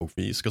ihop och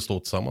vi ska stå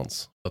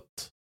tillsammans. Så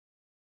att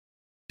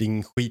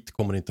din skit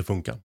kommer inte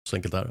funka. Så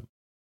enkelt är det.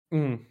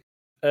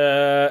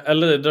 A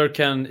leader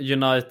can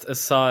unite a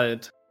side.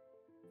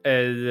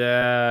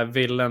 A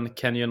villain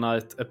can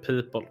unite a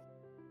people.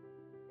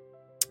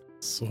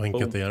 Så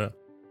enkelt är det.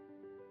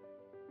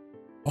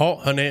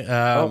 Ja, hörni,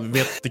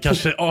 vet det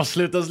kanske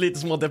avslutas lite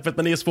smådeppigt,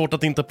 men det är svårt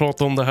att inte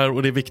prata om det här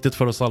och det är viktigt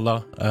för oss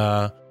alla.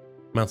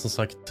 Men som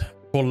sagt,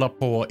 kolla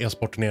på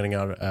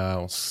e-sportturneringar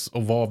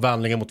och var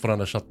vänliga mot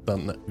varandra i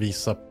chatten.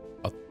 Visa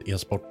att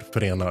e-sport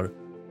förenar.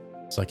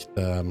 Sagt,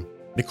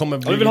 det kommer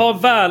bli... Vi vill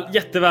ha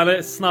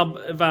jättevänlig, snabb,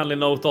 vänlig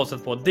note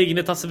avsett på.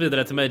 Dignitas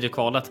vidare till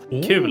Major-kvalet.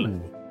 Kul!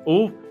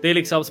 Det är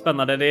liksom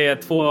spännande. Det är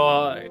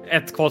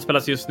ett kval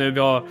spelas just nu. Vi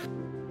har...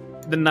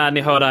 När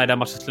ni hör det här är den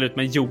matchen slut,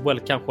 men Joel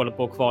kanske håller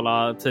på att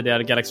kvala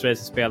tidigare Galaxy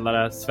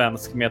Racing-spelare,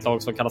 svensk med ett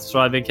lag som kallas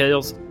Striving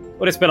Chaos.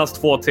 Och det spelas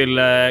 2 till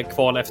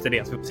kval efter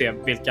det, så vi får se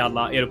vilka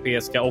alla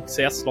europeiska och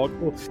CS-lag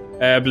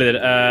blir.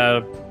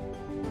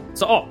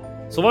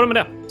 Så var det med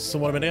det. Så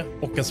var det med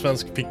det. Och en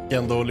svensk fick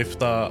ändå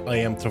lyfta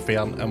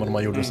IM-trofén än vad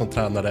de gjorde som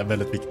tränare.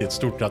 Väldigt viktigt.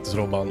 Stort grattis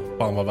Robban.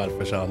 Fan vad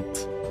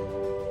välförtjänt.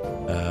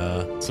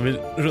 Så vi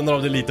rundar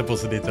av det lite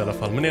positivt i alla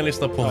fall. Men jag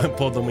lyssnar på en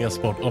podd om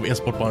e-sport av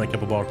e-sport på Annika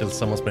på Bar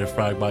tillsammans med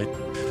Fragbite.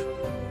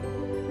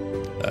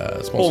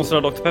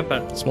 Sponsor Dr.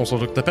 Pepper. Sponsor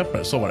Dr.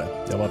 Pepper, så var det.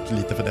 Jag var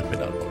lite för deppig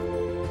där.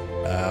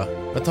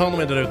 Men ta hand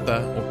om er där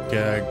ute och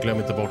glöm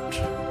inte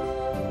bort.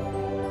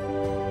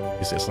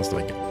 Vi ses nästa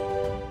vecka.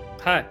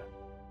 Hej.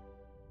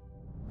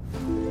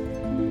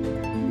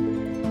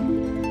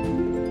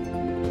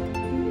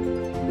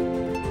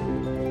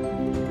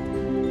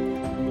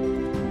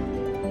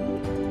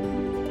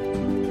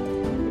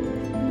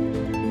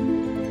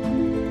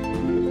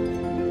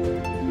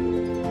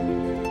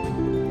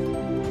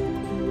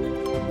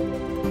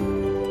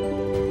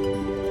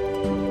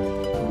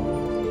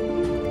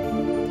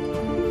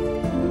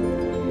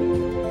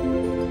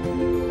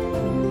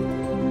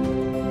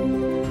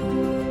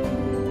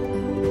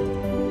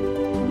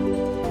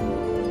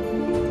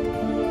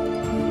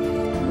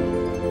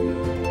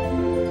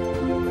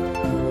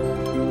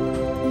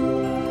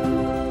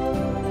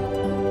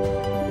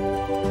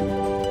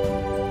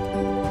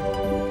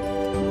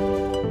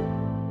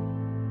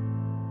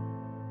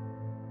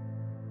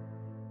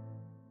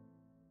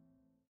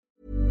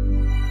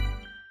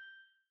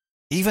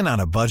 Even on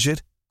a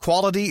budget,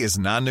 quality is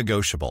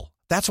non-negotiable.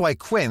 That's why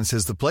Quince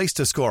is the place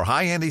to score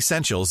high-end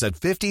essentials at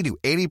 50 to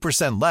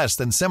 80% less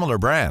than similar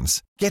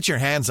brands. Get your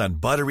hands on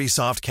buttery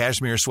soft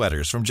cashmere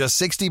sweaters from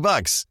just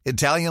 $60,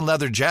 Italian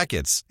leather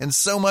jackets, and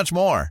so much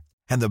more.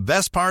 And the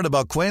best part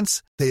about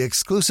Quince, they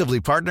exclusively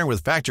partner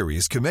with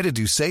factories committed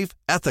to safe,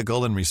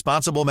 ethical, and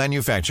responsible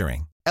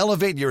manufacturing.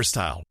 Elevate your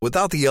style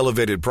without the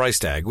elevated price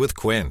tag with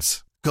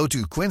Quince. Go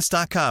to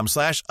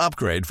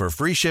quince.com/upgrade for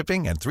free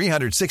shipping and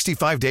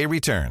 365-day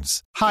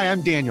returns. Hi,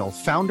 I'm Daniel,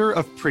 founder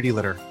of Pretty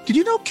Litter. Did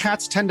you know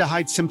cats tend to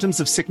hide symptoms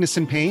of sickness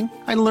and pain?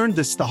 I learned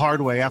this the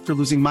hard way after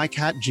losing my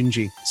cat,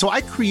 Gingy. So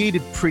I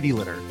created Pretty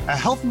Litter, a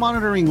health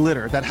monitoring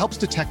litter that helps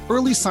detect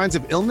early signs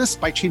of illness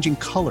by changing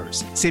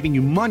colors, saving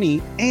you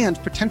money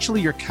and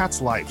potentially your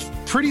cat's life.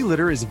 Pretty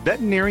Litter is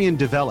veterinarian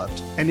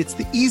developed, and it's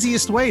the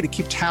easiest way to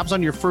keep tabs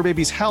on your fur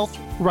baby's health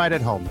right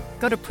at home.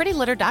 Go to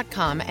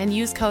prettylitter.com and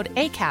use code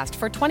ACAST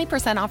for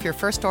 20% off your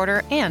first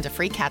order and a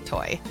free cat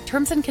toy.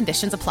 Terms and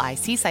conditions apply.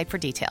 See site for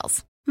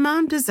details.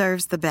 Mom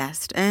deserves the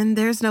best, and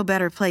there's no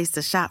better place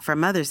to shop for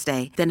Mother's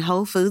Day than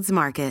Whole Foods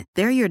Market.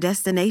 They're your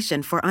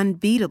destination for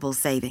unbeatable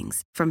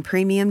savings, from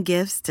premium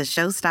gifts to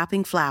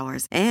show-stopping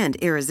flowers and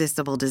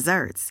irresistible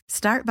desserts.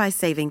 Start by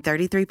saving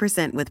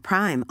 33% with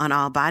Prime on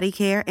all body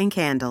care and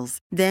candles.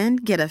 Then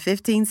get a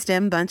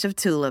 15-stem bunch of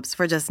tulips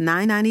for just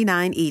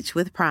 $9.99 each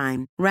with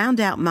Prime. Round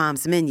out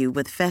Mom's menu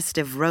with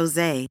festive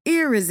rosé,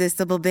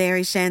 irresistible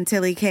berry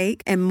chantilly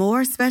cake, and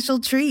more special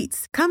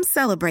treats. Come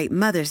celebrate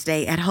Mother's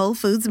Day at Whole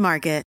Foods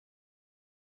Market.